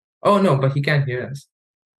 Oh no, but he can't hear us.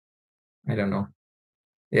 I don't know.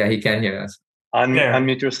 Yeah, he can hear us. There.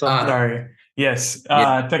 Unmute yourself. Sorry. Yes.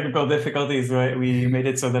 Yeah. Technical difficulties. We made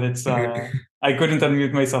it so that it's. I couldn't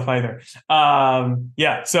unmute myself either.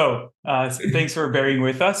 Yeah. So thanks for bearing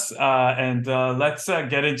with us. And let's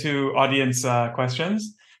get into audience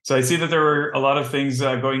questions. So I see that there were a lot of things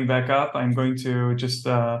going back up. I'm going to just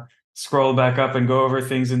scroll back up and go over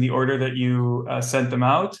things in the order that you sent them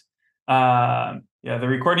out. Yeah, the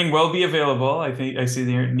recording will be available. I think I see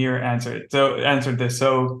near answered. So answered this.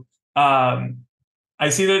 So I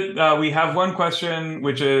see that we have one question,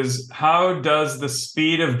 which is how does the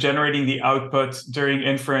speed of generating the output during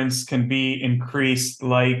inference can be increased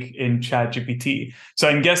like in ChatGPT? So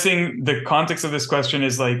I'm guessing the context of this question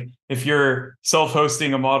is like, if you're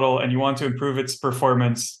self-hosting a model and you want to improve its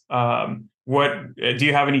performance, what do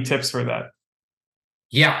you have any tips for that?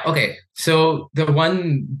 Yeah, okay. So the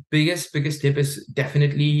one biggest tip is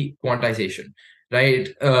definitely quantization, right?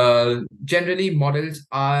 Generally, models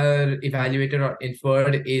are evaluated or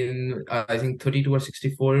inferred in, I think, 32 or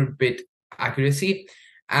 64-bit accuracy.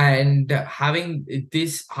 And having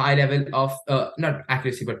this high level of, not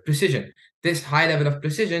accuracy, but precision, this high level of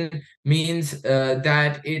precision means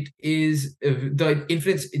that it is, the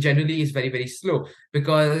inference generally is very, very slow,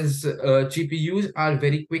 because GPUs are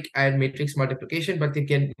very quick at matrix multiplication, but they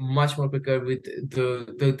get much more quicker with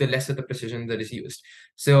the lesser the precision that is used.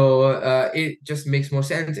 So it just makes more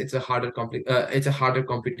sense. It's a harder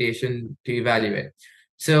computation to evaluate.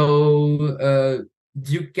 So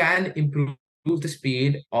you can improve the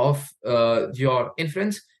speed of your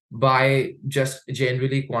inference by just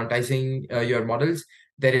generally quantizing your models.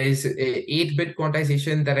 There is a 8-bit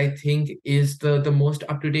quantization that I think is the most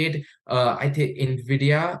up to date. I think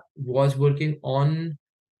NVIDIA was working on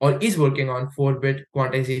or is working on 4-bit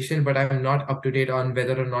quantization, but I'm not up to date on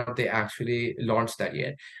whether or not they actually launched that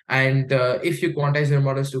yet. And if you quantize your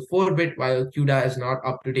models to 4-bit, while CUDA is not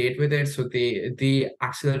up to date with it, so they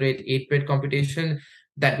accelerate 8-bit computation,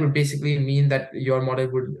 that would basically mean that your model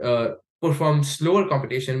would perform slower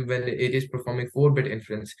computation when it is performing 4-bit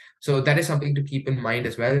inference. So that is something to keep in mind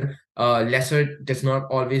as well. Lesser does not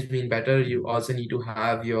always mean better. You also need to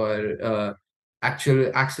have your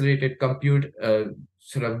actual accelerated compute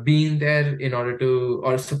sort of being there in order to,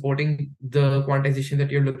 or supporting the quantization that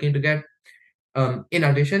you're looking to get. In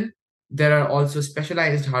addition, there are also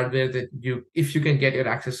specialized hardware that you, if you can get your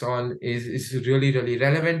access on, is really, really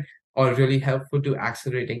relevant or really helpful to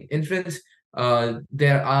accelerating inference.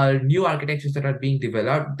 There are new architectures that are being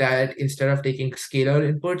developed that instead of taking scalar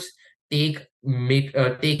inputs, take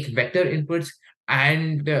vector inputs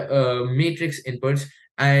and matrix inputs,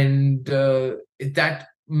 and that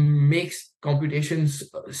makes computations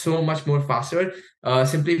so much more faster,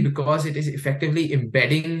 simply because it is effectively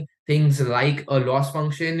embedding things like a loss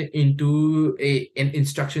function into an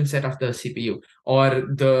instruction set of the CPU or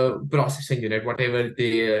the processing unit, whatever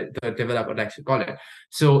the developer likes to call it.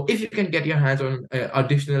 So if you can get your hands on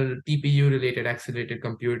additional TPU related accelerated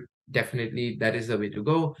compute, definitely that is the way to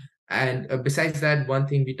go. And besides that, one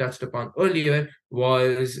thing we touched upon earlier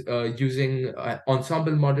was using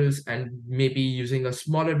ensemble models, and maybe using a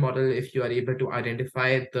smaller model if you are able to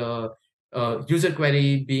identify the user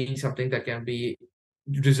query being something that can be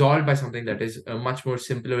resolved by something that is much more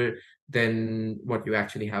simpler than what you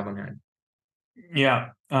actually have on hand.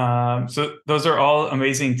 Yeah. So those are all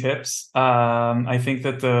amazing tips. I think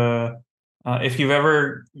that if you've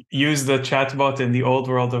ever used the chatbot in the old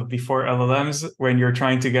world of before LLMs, when you're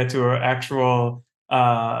trying to get to an actual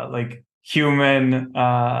like human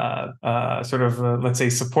sort of let's say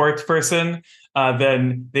support person,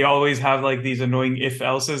 then they always have like these annoying if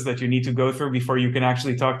else's that you need to go through before you can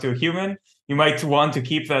actually talk to a human. You might want to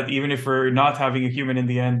keep that even if we're not having a human in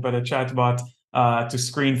the end, but a chatbot to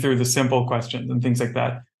screen through the simple questions and things like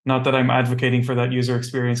that. Not that I'm advocating for that user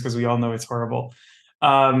experience because we all know it's horrible.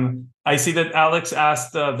 I see that Alex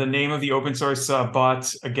asked the name of the open source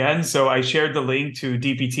bot again. So I shared the link to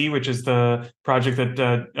DPT, which is the project that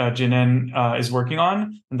Jinen is working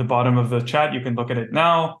on. In the bottom of the chat, you can look at it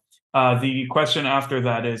now. The question after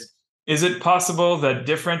that is it possible that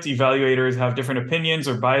different evaluators have different opinions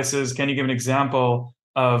or biases? Can you give an example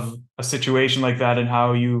of a situation like that and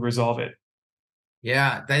how you resolve it?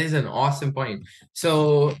 Yeah, that is an awesome point.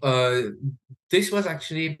 So this was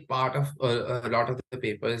actually part of a lot of the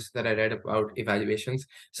papers that I read about evaluations.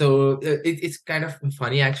 So it's kind of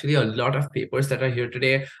funny, actually. A lot of papers that are here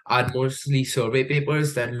today are mostly survey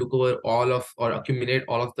papers that look over all of, or accumulate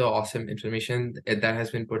all of the awesome information that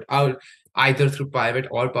has been put out, either through private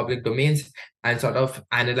or public domains, and sort of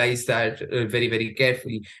analyze that very, very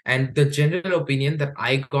carefully. And the general opinion that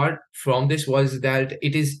I got from this was that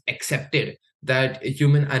it is accepted that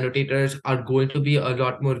human annotators are going to be a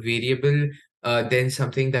lot more variable than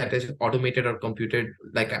something that is automated or computed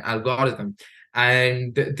like an algorithm.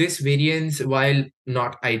 And this variance, while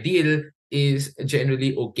not ideal, is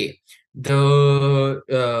generally okay.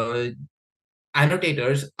 The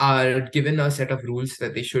annotators are given a set of rules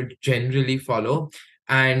that they should generally follow,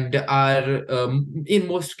 and are in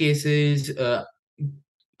most cases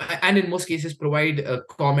provide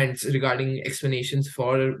comments regarding explanations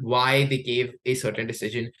for why they gave a certain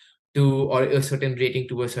decision to, or a certain rating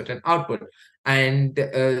to a certain output. And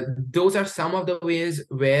those are some of the ways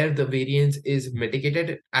where the variance is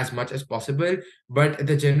mitigated as much as possible. But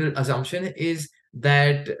the general assumption is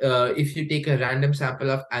that if you take a random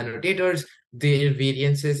sample of annotators, their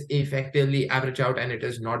variances effectively average out, and it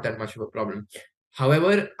is not that much of a problem.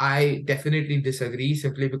 However, I definitely disagree,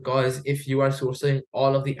 simply because if you are sourcing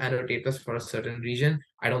all of the annotators for a certain region,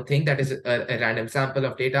 I don't think that is a random sample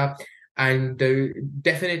of data. And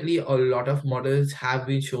definitely a lot of models have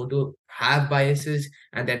been shown to have biases,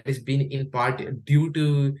 and that has been in part due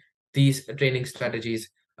to these training strategies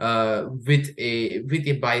with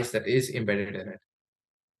a bias that is embedded in it.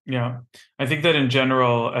 Yeah, I think that in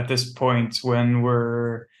general, at this point,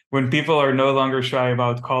 when people are no longer shy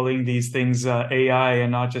about calling these things AI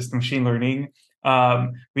and not just machine learning,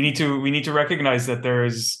 we need to recognize that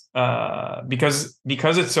there's because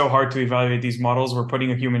it's so hard to evaluate these models, we're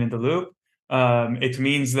putting a human in the loop. It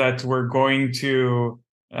means that we're going to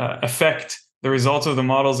affect the results of the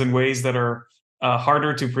models in ways that are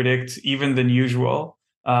harder to predict even than usual.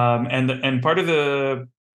 And part of the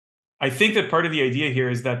I think that part of the idea here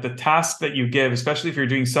is that the task that you give, especially if you're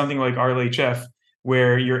doing something like RLHF,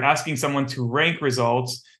 where you're asking someone to rank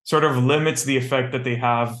results, sort of limits the effect that they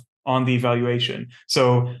have on the evaluation.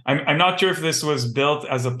 So I'm not sure if this was built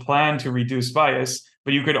as a plan to reduce bias,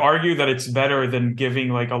 but you could argue that it's better than giving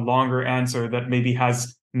like a longer answer that maybe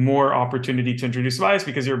has more opportunity to introduce bias,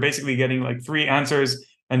 because you're basically getting like three answers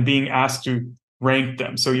and being asked to rank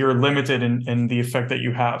them. So you're limited in the effect that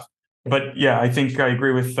you have. But yeah, I think I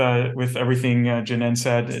agree with everything Jinen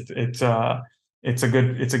said. It's a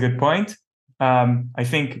good point. I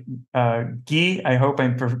think Guy, I hope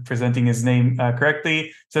I'm presenting his name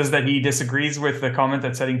correctly, says that he disagrees with the comment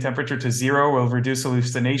that setting temperature to 0 will reduce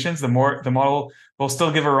hallucinations. The model will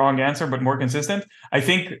still give a wrong answer, but more consistent. I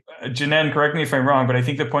think, Jinen, correct me if I'm wrong, but I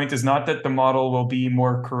think the point is not that the model will be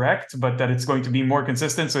more correct, but that it's going to be more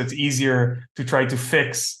consistent, so it's easier to try to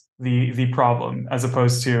fix the problem, as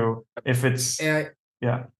opposed to if it's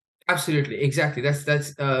yeah. Absolutely, exactly.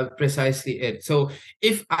 That's precisely it. So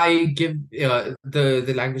if I give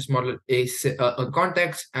the language model a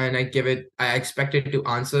context, and I expect it to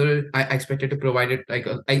answer, I expect it to provide it like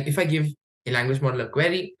if I give a language model a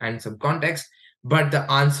query and some context, but the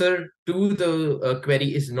answer to the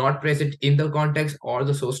query is not present in the context or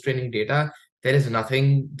the source training data, there is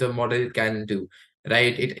nothing the model can do,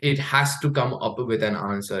 right? It has to come up with an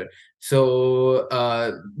answer. So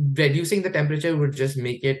reducing the temperature would just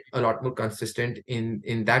make it a lot more consistent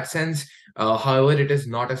in that sense. However, it is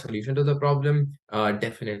not a solution to the problem.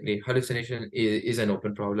 Definitely, hallucination is an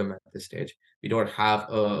open problem at this stage. We don't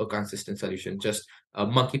have a consistent solution. Just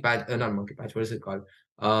monkey patch, not monkey patch. What is it called?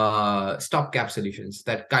 Stopgap solutions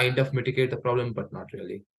that kind of mitigate the problem, but not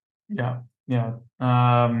really. Yeah, yeah.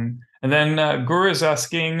 And then Guru is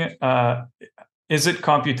asking, is it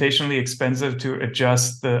computationally expensive to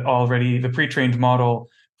adjust the pre-trained model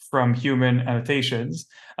from human annotations?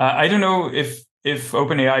 I don't know if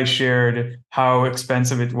OpenAI shared how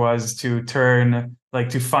expensive it was to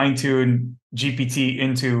to fine-tune GPT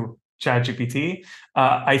into ChatGPT.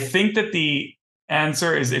 I think that the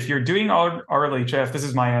answer is, if you're doing RLHF, this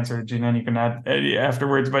is my answer, Jinen, you can add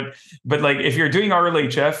afterwards, but like if you're doing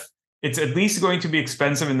RLHF, it's at least going to be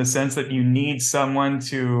expensive in the sense that you need someone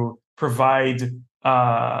to provide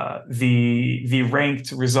the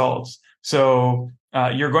ranked results. So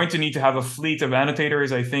you're going to need to have a fleet of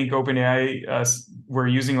annotators. I think OpenAI we're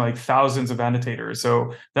using like thousands of annotators.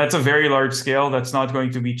 So that's a very large scale. That's not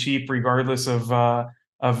going to be cheap, regardless of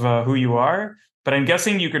who you are. But I'm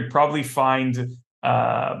guessing you could probably find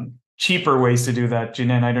cheaper ways to do that.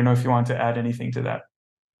 Jinen, I don't know if you want to add anything to that.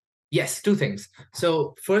 Yes, two things.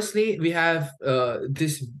 So, firstly, we have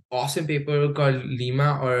this awesome paper called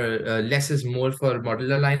Lima, or Less is More for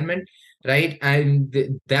model alignment, right? And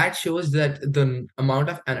that shows that the amount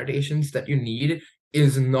of annotations that you need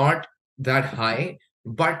is not that high,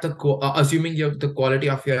 but assuming the quality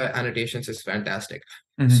of your annotations is fantastic.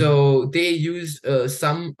 Mm-hmm. So they used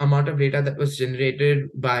some amount of data that was generated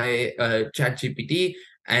by ChatGPT,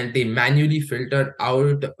 and they manually filtered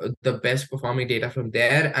out the best performing data from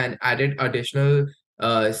there and added additional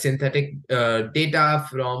synthetic data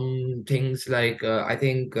from things like I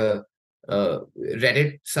think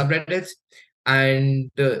Reddit subreddits.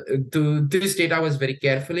 And this data was very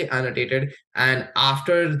carefully annotated, and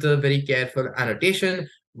after the very careful annotation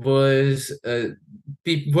was were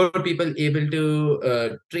people able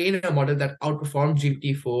to train a model that outperformed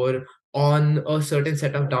GPT-4 on a certain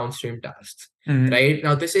set of downstream tasks. Mm-hmm. Right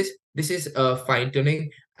now, this is fine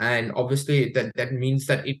tuning, and obviously that means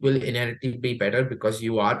that it will inherently be better because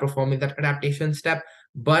you are performing that adaptation step.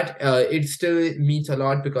 But it still means a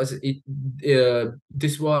lot because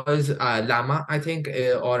this was llama, I think,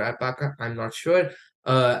 or alpaca, I'm not sure,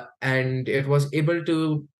 and it was able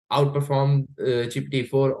to outperform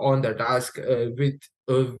GPT-4 on the task with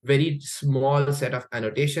a very small set of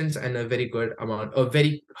annotations and a very good amount of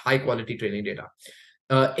very high quality training data.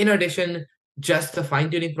 In addition, just the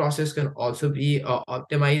fine tuning process can also be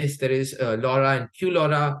optimized. There is LoRa and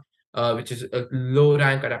QLoRa, which is a low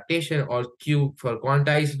rank adaptation, or Q for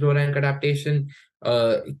quantized low rank adaptation.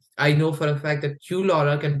 I know for a fact that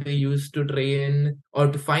QLoRa can be used to train or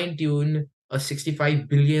to fine tune a 65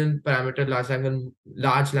 billion parameter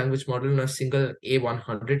large language model on a single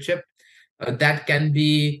A100 chip. That can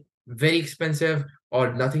be very expensive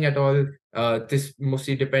or nothing at all. This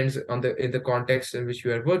mostly depends on the context in which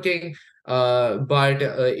you are working. But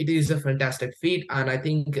it is a fantastic feat, and I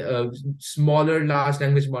think smaller large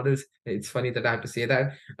language models. It's funny that I have to say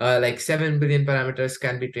that. Like 7 billion parameters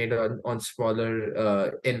can be trained on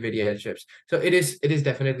smaller NVIDIA chips. So it is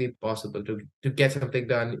definitely possible to get something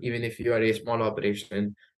done even if you are a small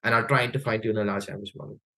operation and are trying to fine tune a large language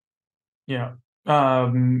model. Yeah.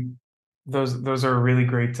 Those are really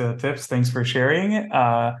great tips. Thanks for sharing.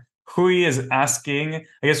 Hui is asking,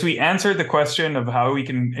 I guess we answered the question of how we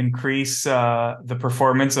can increase the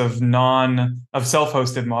performance of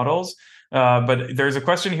self-hosted models. But there's a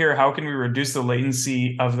question here, how can we reduce the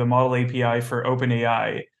latency of the model API for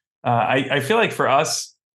OpenAI? I feel like for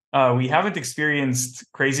us, we haven't experienced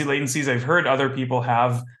crazy latencies. I've heard other people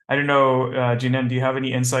have. I don't know, Jinen, do you have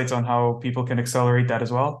any insights on how people can accelerate that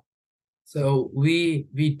as well? So we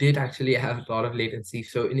did actually have a lot of latency.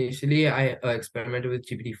 So initially, I experimented with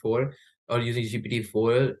GPT-4 or using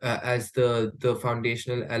GPT-4 as the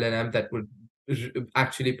foundational LLM that would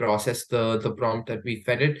actually process the prompt that we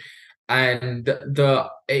fed it, and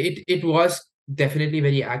it was definitely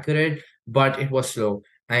very accurate, but it was slow,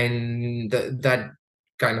 and that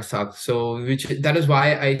kind of sucked. So which that is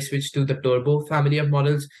why I switched to the Turbo family of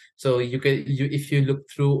models. So if you look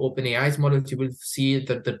through OpenAI's models, you will see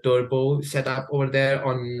that the Turbo setup over there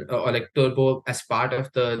on or like Turbo as part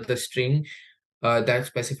of the string that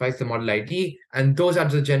specifies the model ID, and those are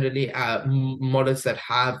the generally models that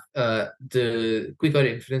have the quicker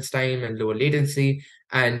inference time and lower latency.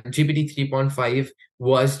 And GPT 3.5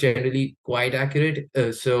 was generally quite accurate,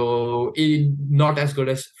 not as good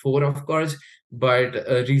as 4, of course, but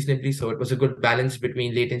reasonably so. It was a good balance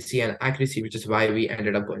between latency and accuracy, which is why we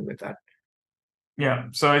ended up going with that. Yeah,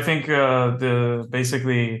 so I think the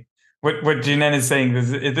basically what Jinen is saying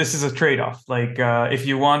is this is a trade-off. Like if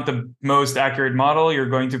you want the most accurate model, you're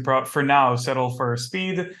going to for now settle for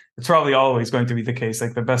speed. It's probably always going to be the case.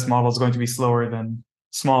 Like the best model is going to be slower than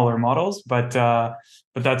smaller models, but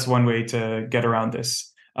that's one way to get around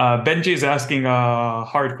this. Benji is asking a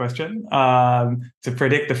hard question to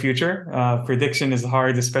predict the future. Prediction is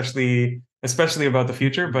hard, especially about the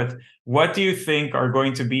future. But what do you think are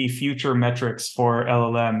going to be future metrics for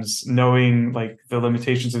LLMs, knowing like the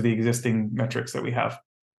limitations of the existing metrics that we have?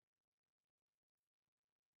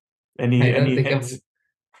 I don't Any think hints?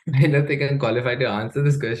 I don't think I'm qualified to answer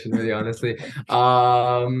this question, very honestly.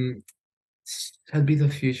 Um, shall be the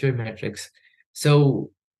future metrics. So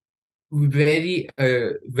very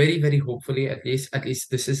hopefully, at least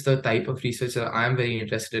this is the type of research that I'm very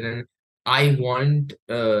interested in. I want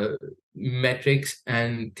metrics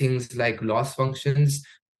and things like loss functions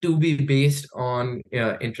to be based on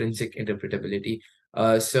intrinsic interpretability.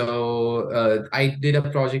 I did a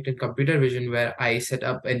project in computer vision where I set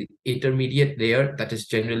up an intermediate layer that is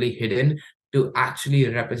generally hidden to actually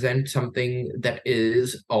represent something that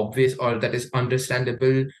is obvious or that is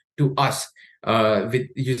understandable to us with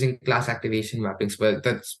using class activation mappings, but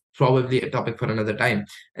that's probably a topic for another time.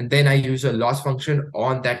 And then I use a loss function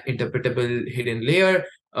on that interpretable hidden layer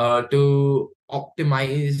to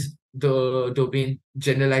optimize the domain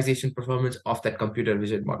generalization performance of that computer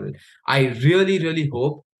vision model. I really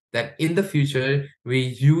hope that in the future we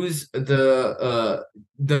use the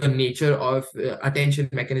nature of attention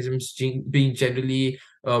mechanisms being generally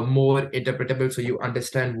more interpretable, so you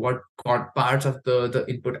understand what parts of the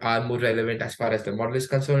input are more relevant as far as the model is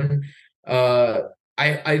concerned. uh,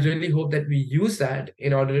 I really hope that we use that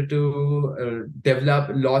in order to develop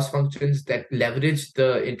loss functions that leverage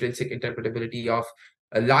the intrinsic interpretability of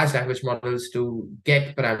large language models to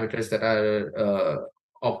get parameters that are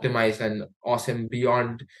optimized and awesome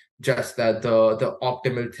beyond just the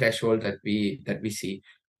optimal threshold that we see,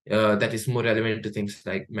 that is more relevant to things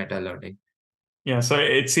like meta learning. Yeah, so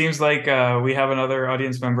it seems like we have another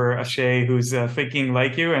audience member, Ashay, who's thinking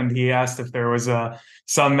like you, and he asked if there was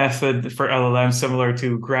some method for LLM similar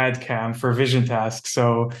to GradCam for vision tasks.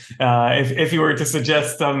 So if you were to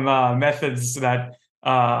suggest some methods that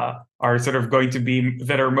are sort of going to be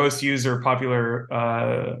that are most used or popular,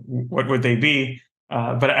 what would they be?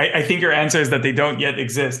 But I think your answer is that they don't yet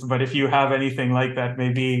exist. But if you have anything like that,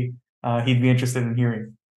 maybe he'd be interested in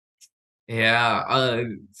hearing. Yeah,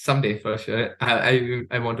 someday for sure.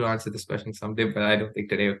 I want to answer this question someday, but I don't think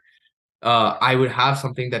today. I would have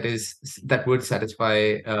something that would satisfy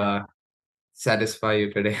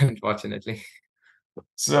you today, unfortunately.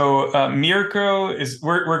 So Mirko is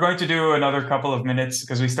we're going to do another couple of minutes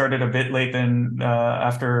because we started a bit late. Then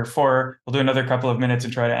after 4, we'll do another couple of minutes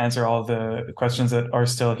and try to answer all the questions that are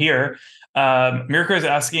still here. Mirko is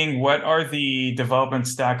asking, what are the development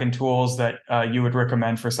stack and tools that you would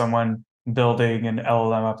recommend for someone building an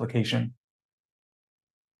LLM application?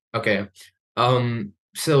 Okay.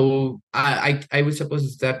 So I would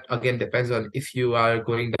suppose that again depends on if you are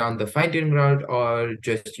going down the fine-tuning route or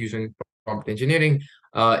just using prompt engineering.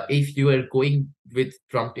 If you are going with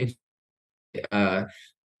prompt uh,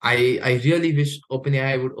 I really wish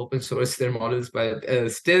OpenAI would open source their models, but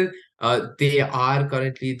still, they are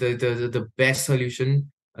currently the best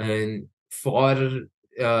solution for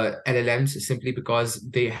LLMs simply because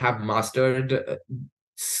they have mastered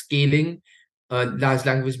scaling large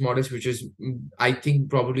language models, which is, I think,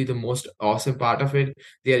 probably the most awesome part of it.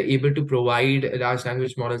 They are able to provide large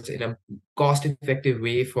language models in a cost-effective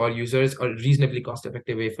way for users, or reasonably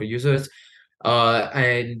cost-effective way for users,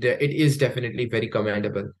 and it is definitely very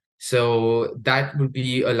commendable. So that would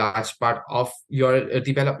be a large part of your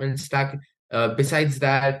development stack. Besides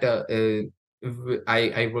that,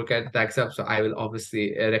 I work at DAXUP, so I will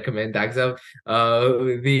obviously recommend DAXUP.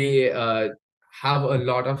 We have a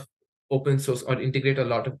lot of open source, or integrate a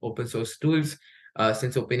lot of open source tools.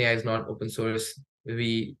 Since OpenAI is not open source,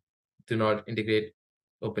 we do not integrate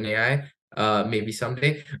OpenAI. Maybe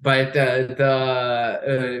someday, but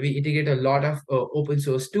we integrate a lot of open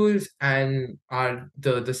source tools and are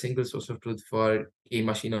the single source of truth for a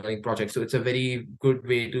machine learning project. So it's a very good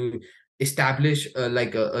way to establish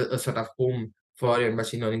like a sort of home for your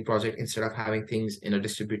machine learning project, instead of having things in a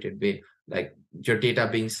distributed way, like your data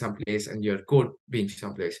being someplace and your code being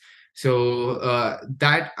someplace. So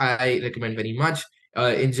that I recommend very much.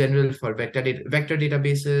 In general, for vector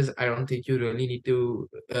databases, I don't think you really need to.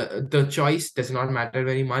 The choice does not matter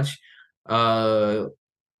very much. Uh,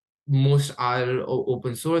 Most are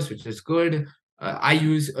open source, which is good. I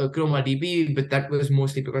use ChromaDB, but that was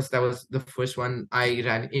mostly because that was the first one I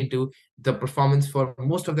ran into. The performance for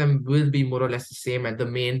most of them will be more or less the same, and the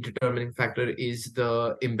main determining factor is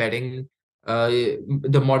the embedding,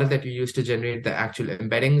 the model that you use to generate the actual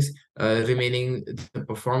embeddings. Remaining, the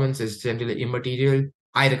performance is generally immaterial.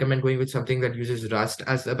 I recommend going with something that uses Rust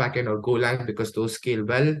as a backend, or Golang, because those scale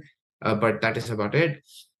well. But that is about it.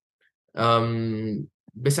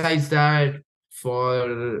 Besides that,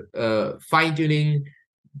 for fine tuning,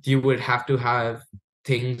 you would have to have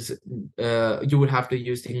things. You would have to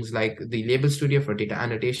use things like the Label Studio for data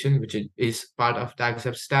annotation, which is part of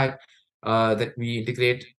DAGSUP stack that we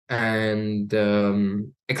integrate. And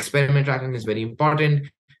experiment tracking is very important,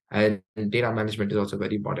 and data management is also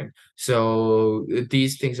very important. So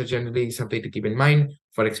these things are generally something to keep in mind.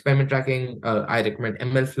 For experiment tracking, I recommend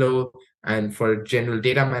MLflow, and for general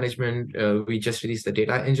data management, we just released the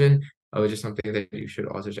data engine, which is something that you should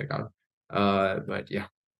also check out. But yeah.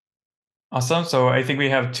 Awesome. So I think we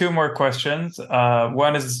have two more questions.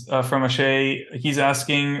 One is from Ashay. He's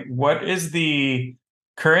asking, what is the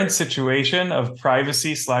current situation of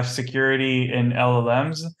privacy/security in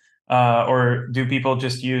LLMs? Or do people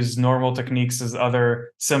just use normal techniques as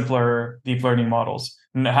other simpler deep learning models?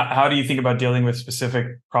 And how do you think about dealing with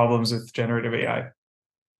specific problems with generative AI?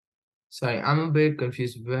 Sorry, I'm a bit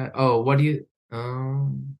confused. Oh, what do you?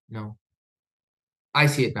 No, I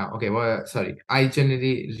see it now. Okay, well, sorry. I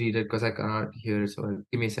generally read it because I cannot hear it. So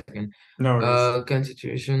give me a second. No worries. Current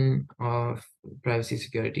situation of privacy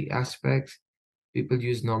security aspects. People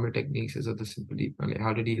use normal techniques as other simple deep learning.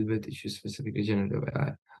 How to deal with issues specifically generative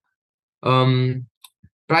AI. Um,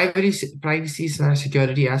 privacy slash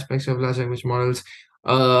security aspects of large language models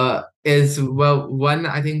is, well, one,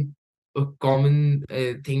 I think a common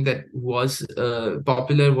thing that was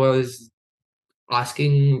popular was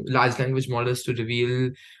asking large language models to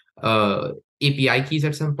reveal API keys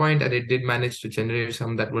at some point, and it did manage to generate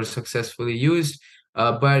some that were successfully used.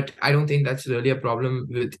 But I don't think that's really a problem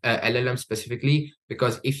with LLM specifically,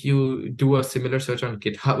 because if you do a similar search on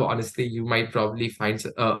GitHub, honestly, you might probably find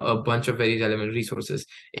a bunch of very relevant resources.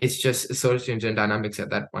 It's just search engine dynamics at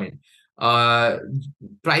that point. Uh,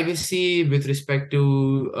 Privacy with respect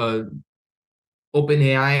to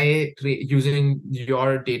OpenAI using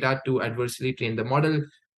your data to adversely train the model.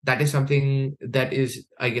 That is something that is,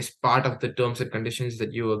 I guess, part of the terms and conditions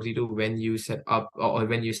that you agree to when you set up, or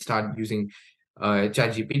when you start using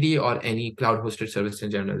ChatGPT or any cloud-hosted service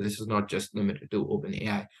in general. This is not just limited to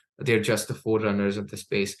OpenAI. They're just the forerunners of the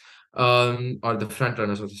space, or the front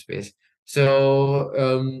runners of the space. So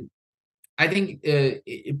I think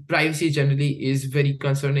privacy generally is very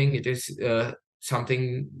concerning. It is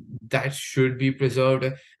something that should be preserved,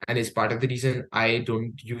 and is part of the reason I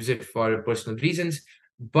don't use it for personal reasons.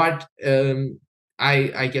 But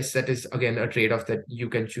I guess that is again a trade-off that you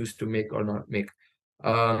can choose to make or not make.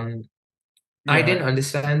 Um, I didn't Yeah.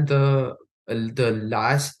 understand the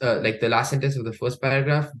last like the last sentence of the first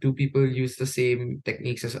paragraph. Do people use the same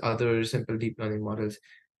techniques as other simple deep learning models?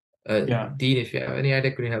 Yeah. Dean, if you have any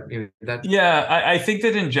idea, could you help me with that? Yeah, I think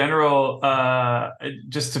that in general,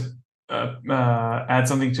 just to add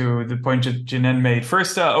something to the point that Jinen made.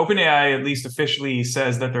 First, OpenAI at least officially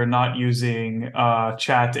says that they're not using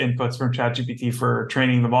chat inputs from ChatGPT for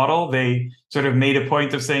training the model. They sort of made a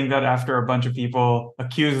point of saying that after a bunch of people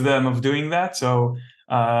accused them of doing that. So,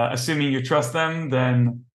 assuming you trust them,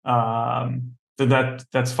 then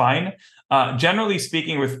that's fine. generally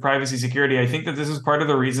speaking, with privacy security, I think that this is part of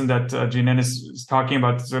the reason that Jinen is talking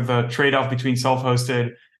about sort of the trade-off between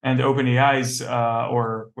self-hosted and OpenAI's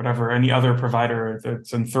or whatever any other provider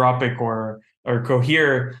that's Anthropic or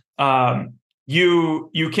Cohere.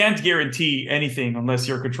 You can't guarantee anything unless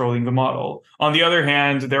you're controlling the model. On the other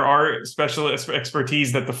hand, there are special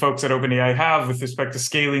expertise that the folks at OpenAI have with respect to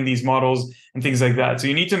scaling these models and things like that. So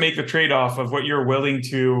you need to make the trade-off of what you're willing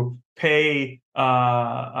to pay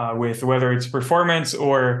with, whether it's performance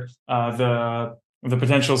or the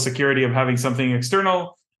potential security of having something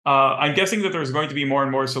external. I'm guessing that there's going to be more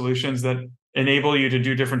and more solutions that enable you to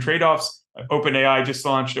do different trade-offs. OpenAI just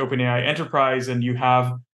launched OpenAI Enterprise, and you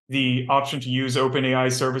have the option to use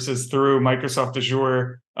OpenAI services through Microsoft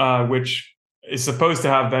Azure, which is supposed to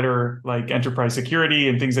have better like enterprise security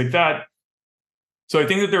and things like that. So I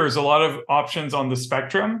think that there is a lot of options on the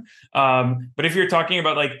spectrum. But if you're talking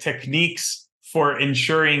about like techniques for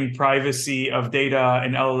ensuring privacy of data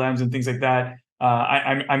and LLMs and things like that,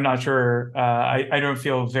 I'm not sure. I don't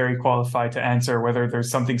feel very qualified to answer whether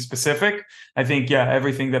there's something specific. I think, yeah,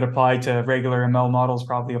 everything that applied to regular ML models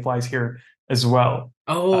probably applies here as well.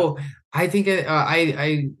 Oh, I think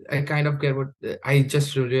I kind of get what I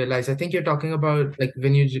just realized. I think you're talking about like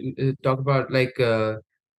when you talk about like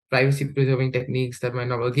privacy preserving techniques that might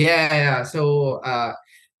not work. Yeah. So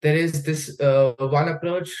there is this one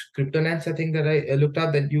approach, CryptoNets, I think that I looked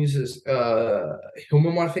up that uses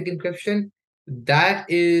homomorphic encryption. That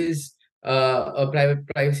is a private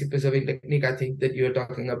privacy preserving technique I think that you're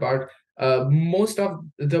talking about. Most of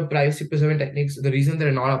the privacy preserving techniques, the reason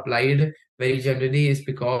they're not applied very generally is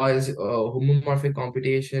because homomorphic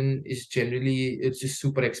computation is generally it's just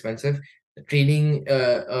super expensive. Training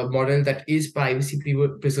a model that is privacy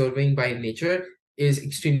preserving by nature is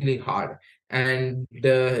extremely hard, and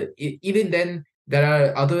even then there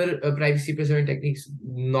are other privacy preserving techniques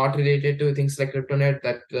not related to things like CryptoNet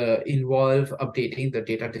that involve updating the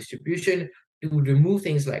data distribution to remove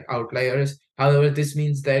things like outliers. However, this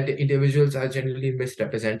means that individuals are generally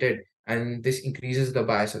misrepresented, and this increases the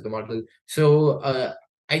bias of the model. So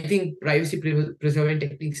I think privacy preserving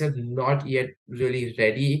techniques are not yet really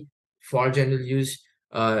ready for general use.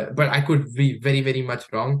 But I could be very, very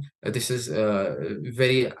much wrong. This is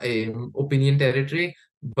very opinion territory.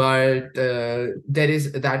 But there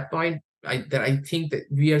is that point that I think that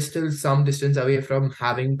we are still some distance away from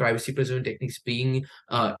having privacy preserving techniques being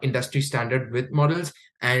industry standard with models.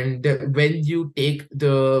 And when you take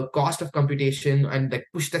the cost of computation and like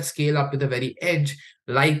push that scale up to the very edge,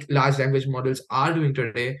 like large language models are doing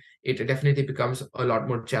today, it definitely becomes a lot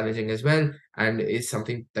more challenging as well, and is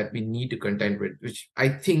something that we need to contend with, which I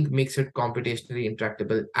think makes it computationally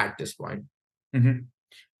intractable at this point. Mm-hmm.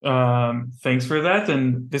 Thanks for that.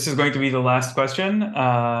 And this is going to be the last question.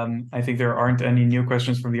 I think there aren't any new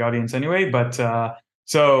questions from the audience anyway, but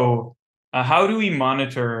how do we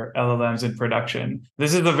monitor LLMs in production?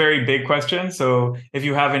 This is a very big question. So if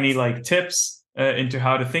you have any like tips into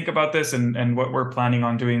how to think about this and what we're planning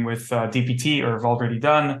on doing with DPT or have already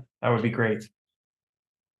done, that would be great.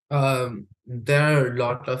 There are a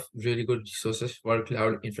lot of really good resources for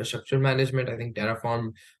cloud infrastructure management. I think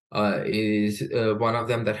Terraform is one of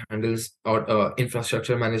them that handles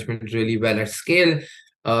infrastructure management really well at scale.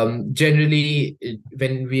 Generally,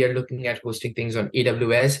 when we are looking at hosting things on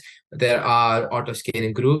AWS, there are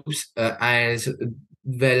auto-scaling groups as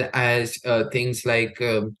well as things like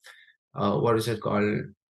what is it called?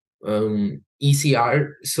 ECR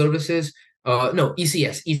services. No,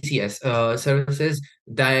 ECS services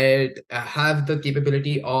that have the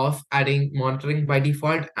capability of adding monitoring by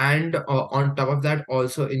default, and on top of that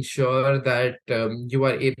also ensure that you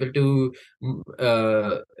are able to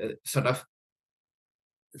sort of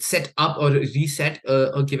set up or reset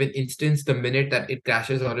a given instance the minute that it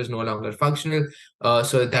crashes or is no longer functional.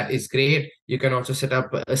 So that is great. You can also set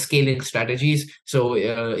up scaling strategies. So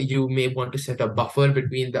you may want to set a buffer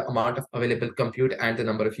between the amount of available compute and the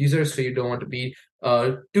number of users. So you don't want to be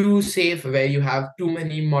too safe where you have too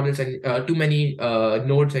many models and too many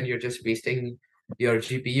nodes and you're just wasting your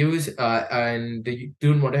GPUs, and you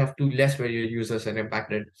don't want to have too less where your users are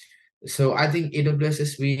impacted. So I think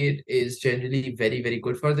AWS suite is generally very, very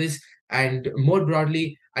good for this. And more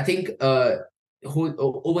broadly, I think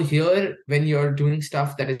over here, when you're doing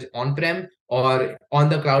stuff that is on-prem or on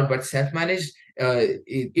the cloud but self-managed,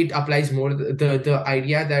 it applies more the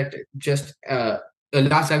idea that just a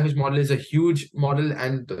large language model is a huge model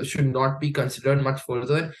and should not be considered much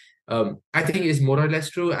further. I think is more or less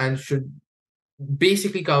true and should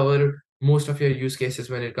basically cover most of your use cases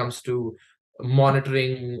when it comes to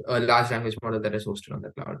monitoring a large language model that is hosted on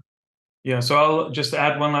the cloud. Yeah, so I'll just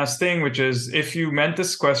add one last thing, which is if you meant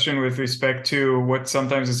this question with respect to what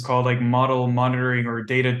sometimes is called like model monitoring or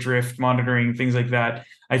data drift monitoring, things like that,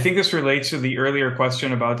 I think this relates to the earlier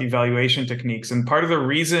question about evaluation techniques. And part of the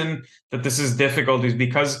reason that this is difficult is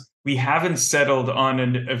because we haven't settled on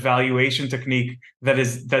an evaluation technique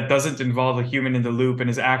that doesn't involve a human in the loop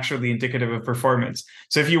and is actually indicative of performance.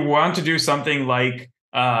 So if you want to do something like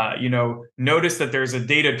notice that there's a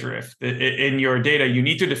data drift in your data, you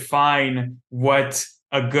need to define what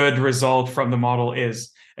a good result from the model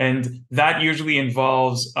is. And that usually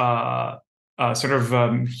involves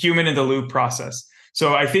human in the loop process.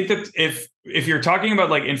 So I think that if you're talking about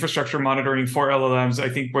like infrastructure monitoring for LLMs, I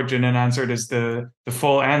think what Jinen answered is the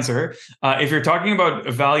full answer. If you're talking about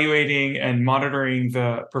evaluating and monitoring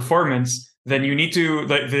the performance, then you need to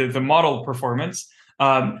the model performance.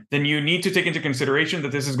 Then you need to take into consideration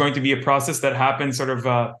that this is going to be a process that happens sort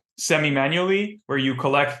of semi-manually, where you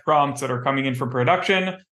collect prompts that are coming in from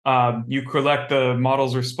production, you collect the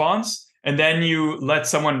model's response, and then you let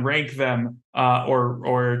someone rank them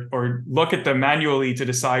or look at them manually to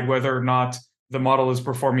decide whether or not the model is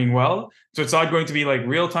performing well. So it's not going to be like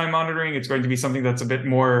real-time monitoring. It's going to be something that's a bit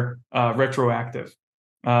more retroactive.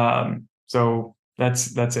 So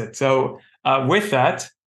that's it. So with that,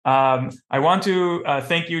 I want to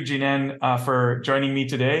thank you, Jinen, for joining me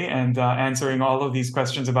today and answering all of these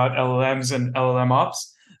questions about LLMs and LLM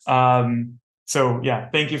ops. So yeah,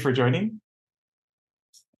 thank you for joining.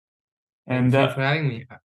 Thank you for having me.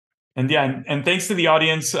 And thanks to the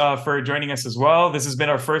audience for joining us as well. This has been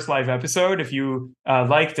our first live episode. If you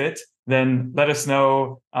liked it, then let us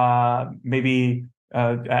know. Maybe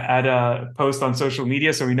add a post on social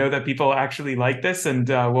media so we know that people actually like this, and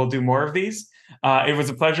we'll do more of these. It was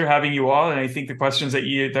a pleasure having you all, and I think the questions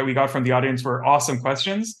that we got from the audience were awesome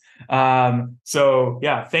questions. So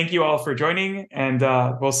yeah, thank you all for joining, and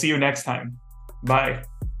we'll see you next time. Bye.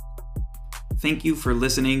 Thank you for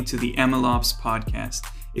listening to the MLOps podcast.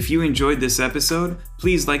 If you enjoyed this episode,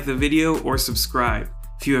 please like the video or subscribe.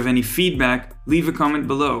 If you have any feedback, leave a comment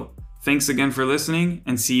below. Thanks again for listening,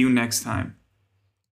 and see you next time.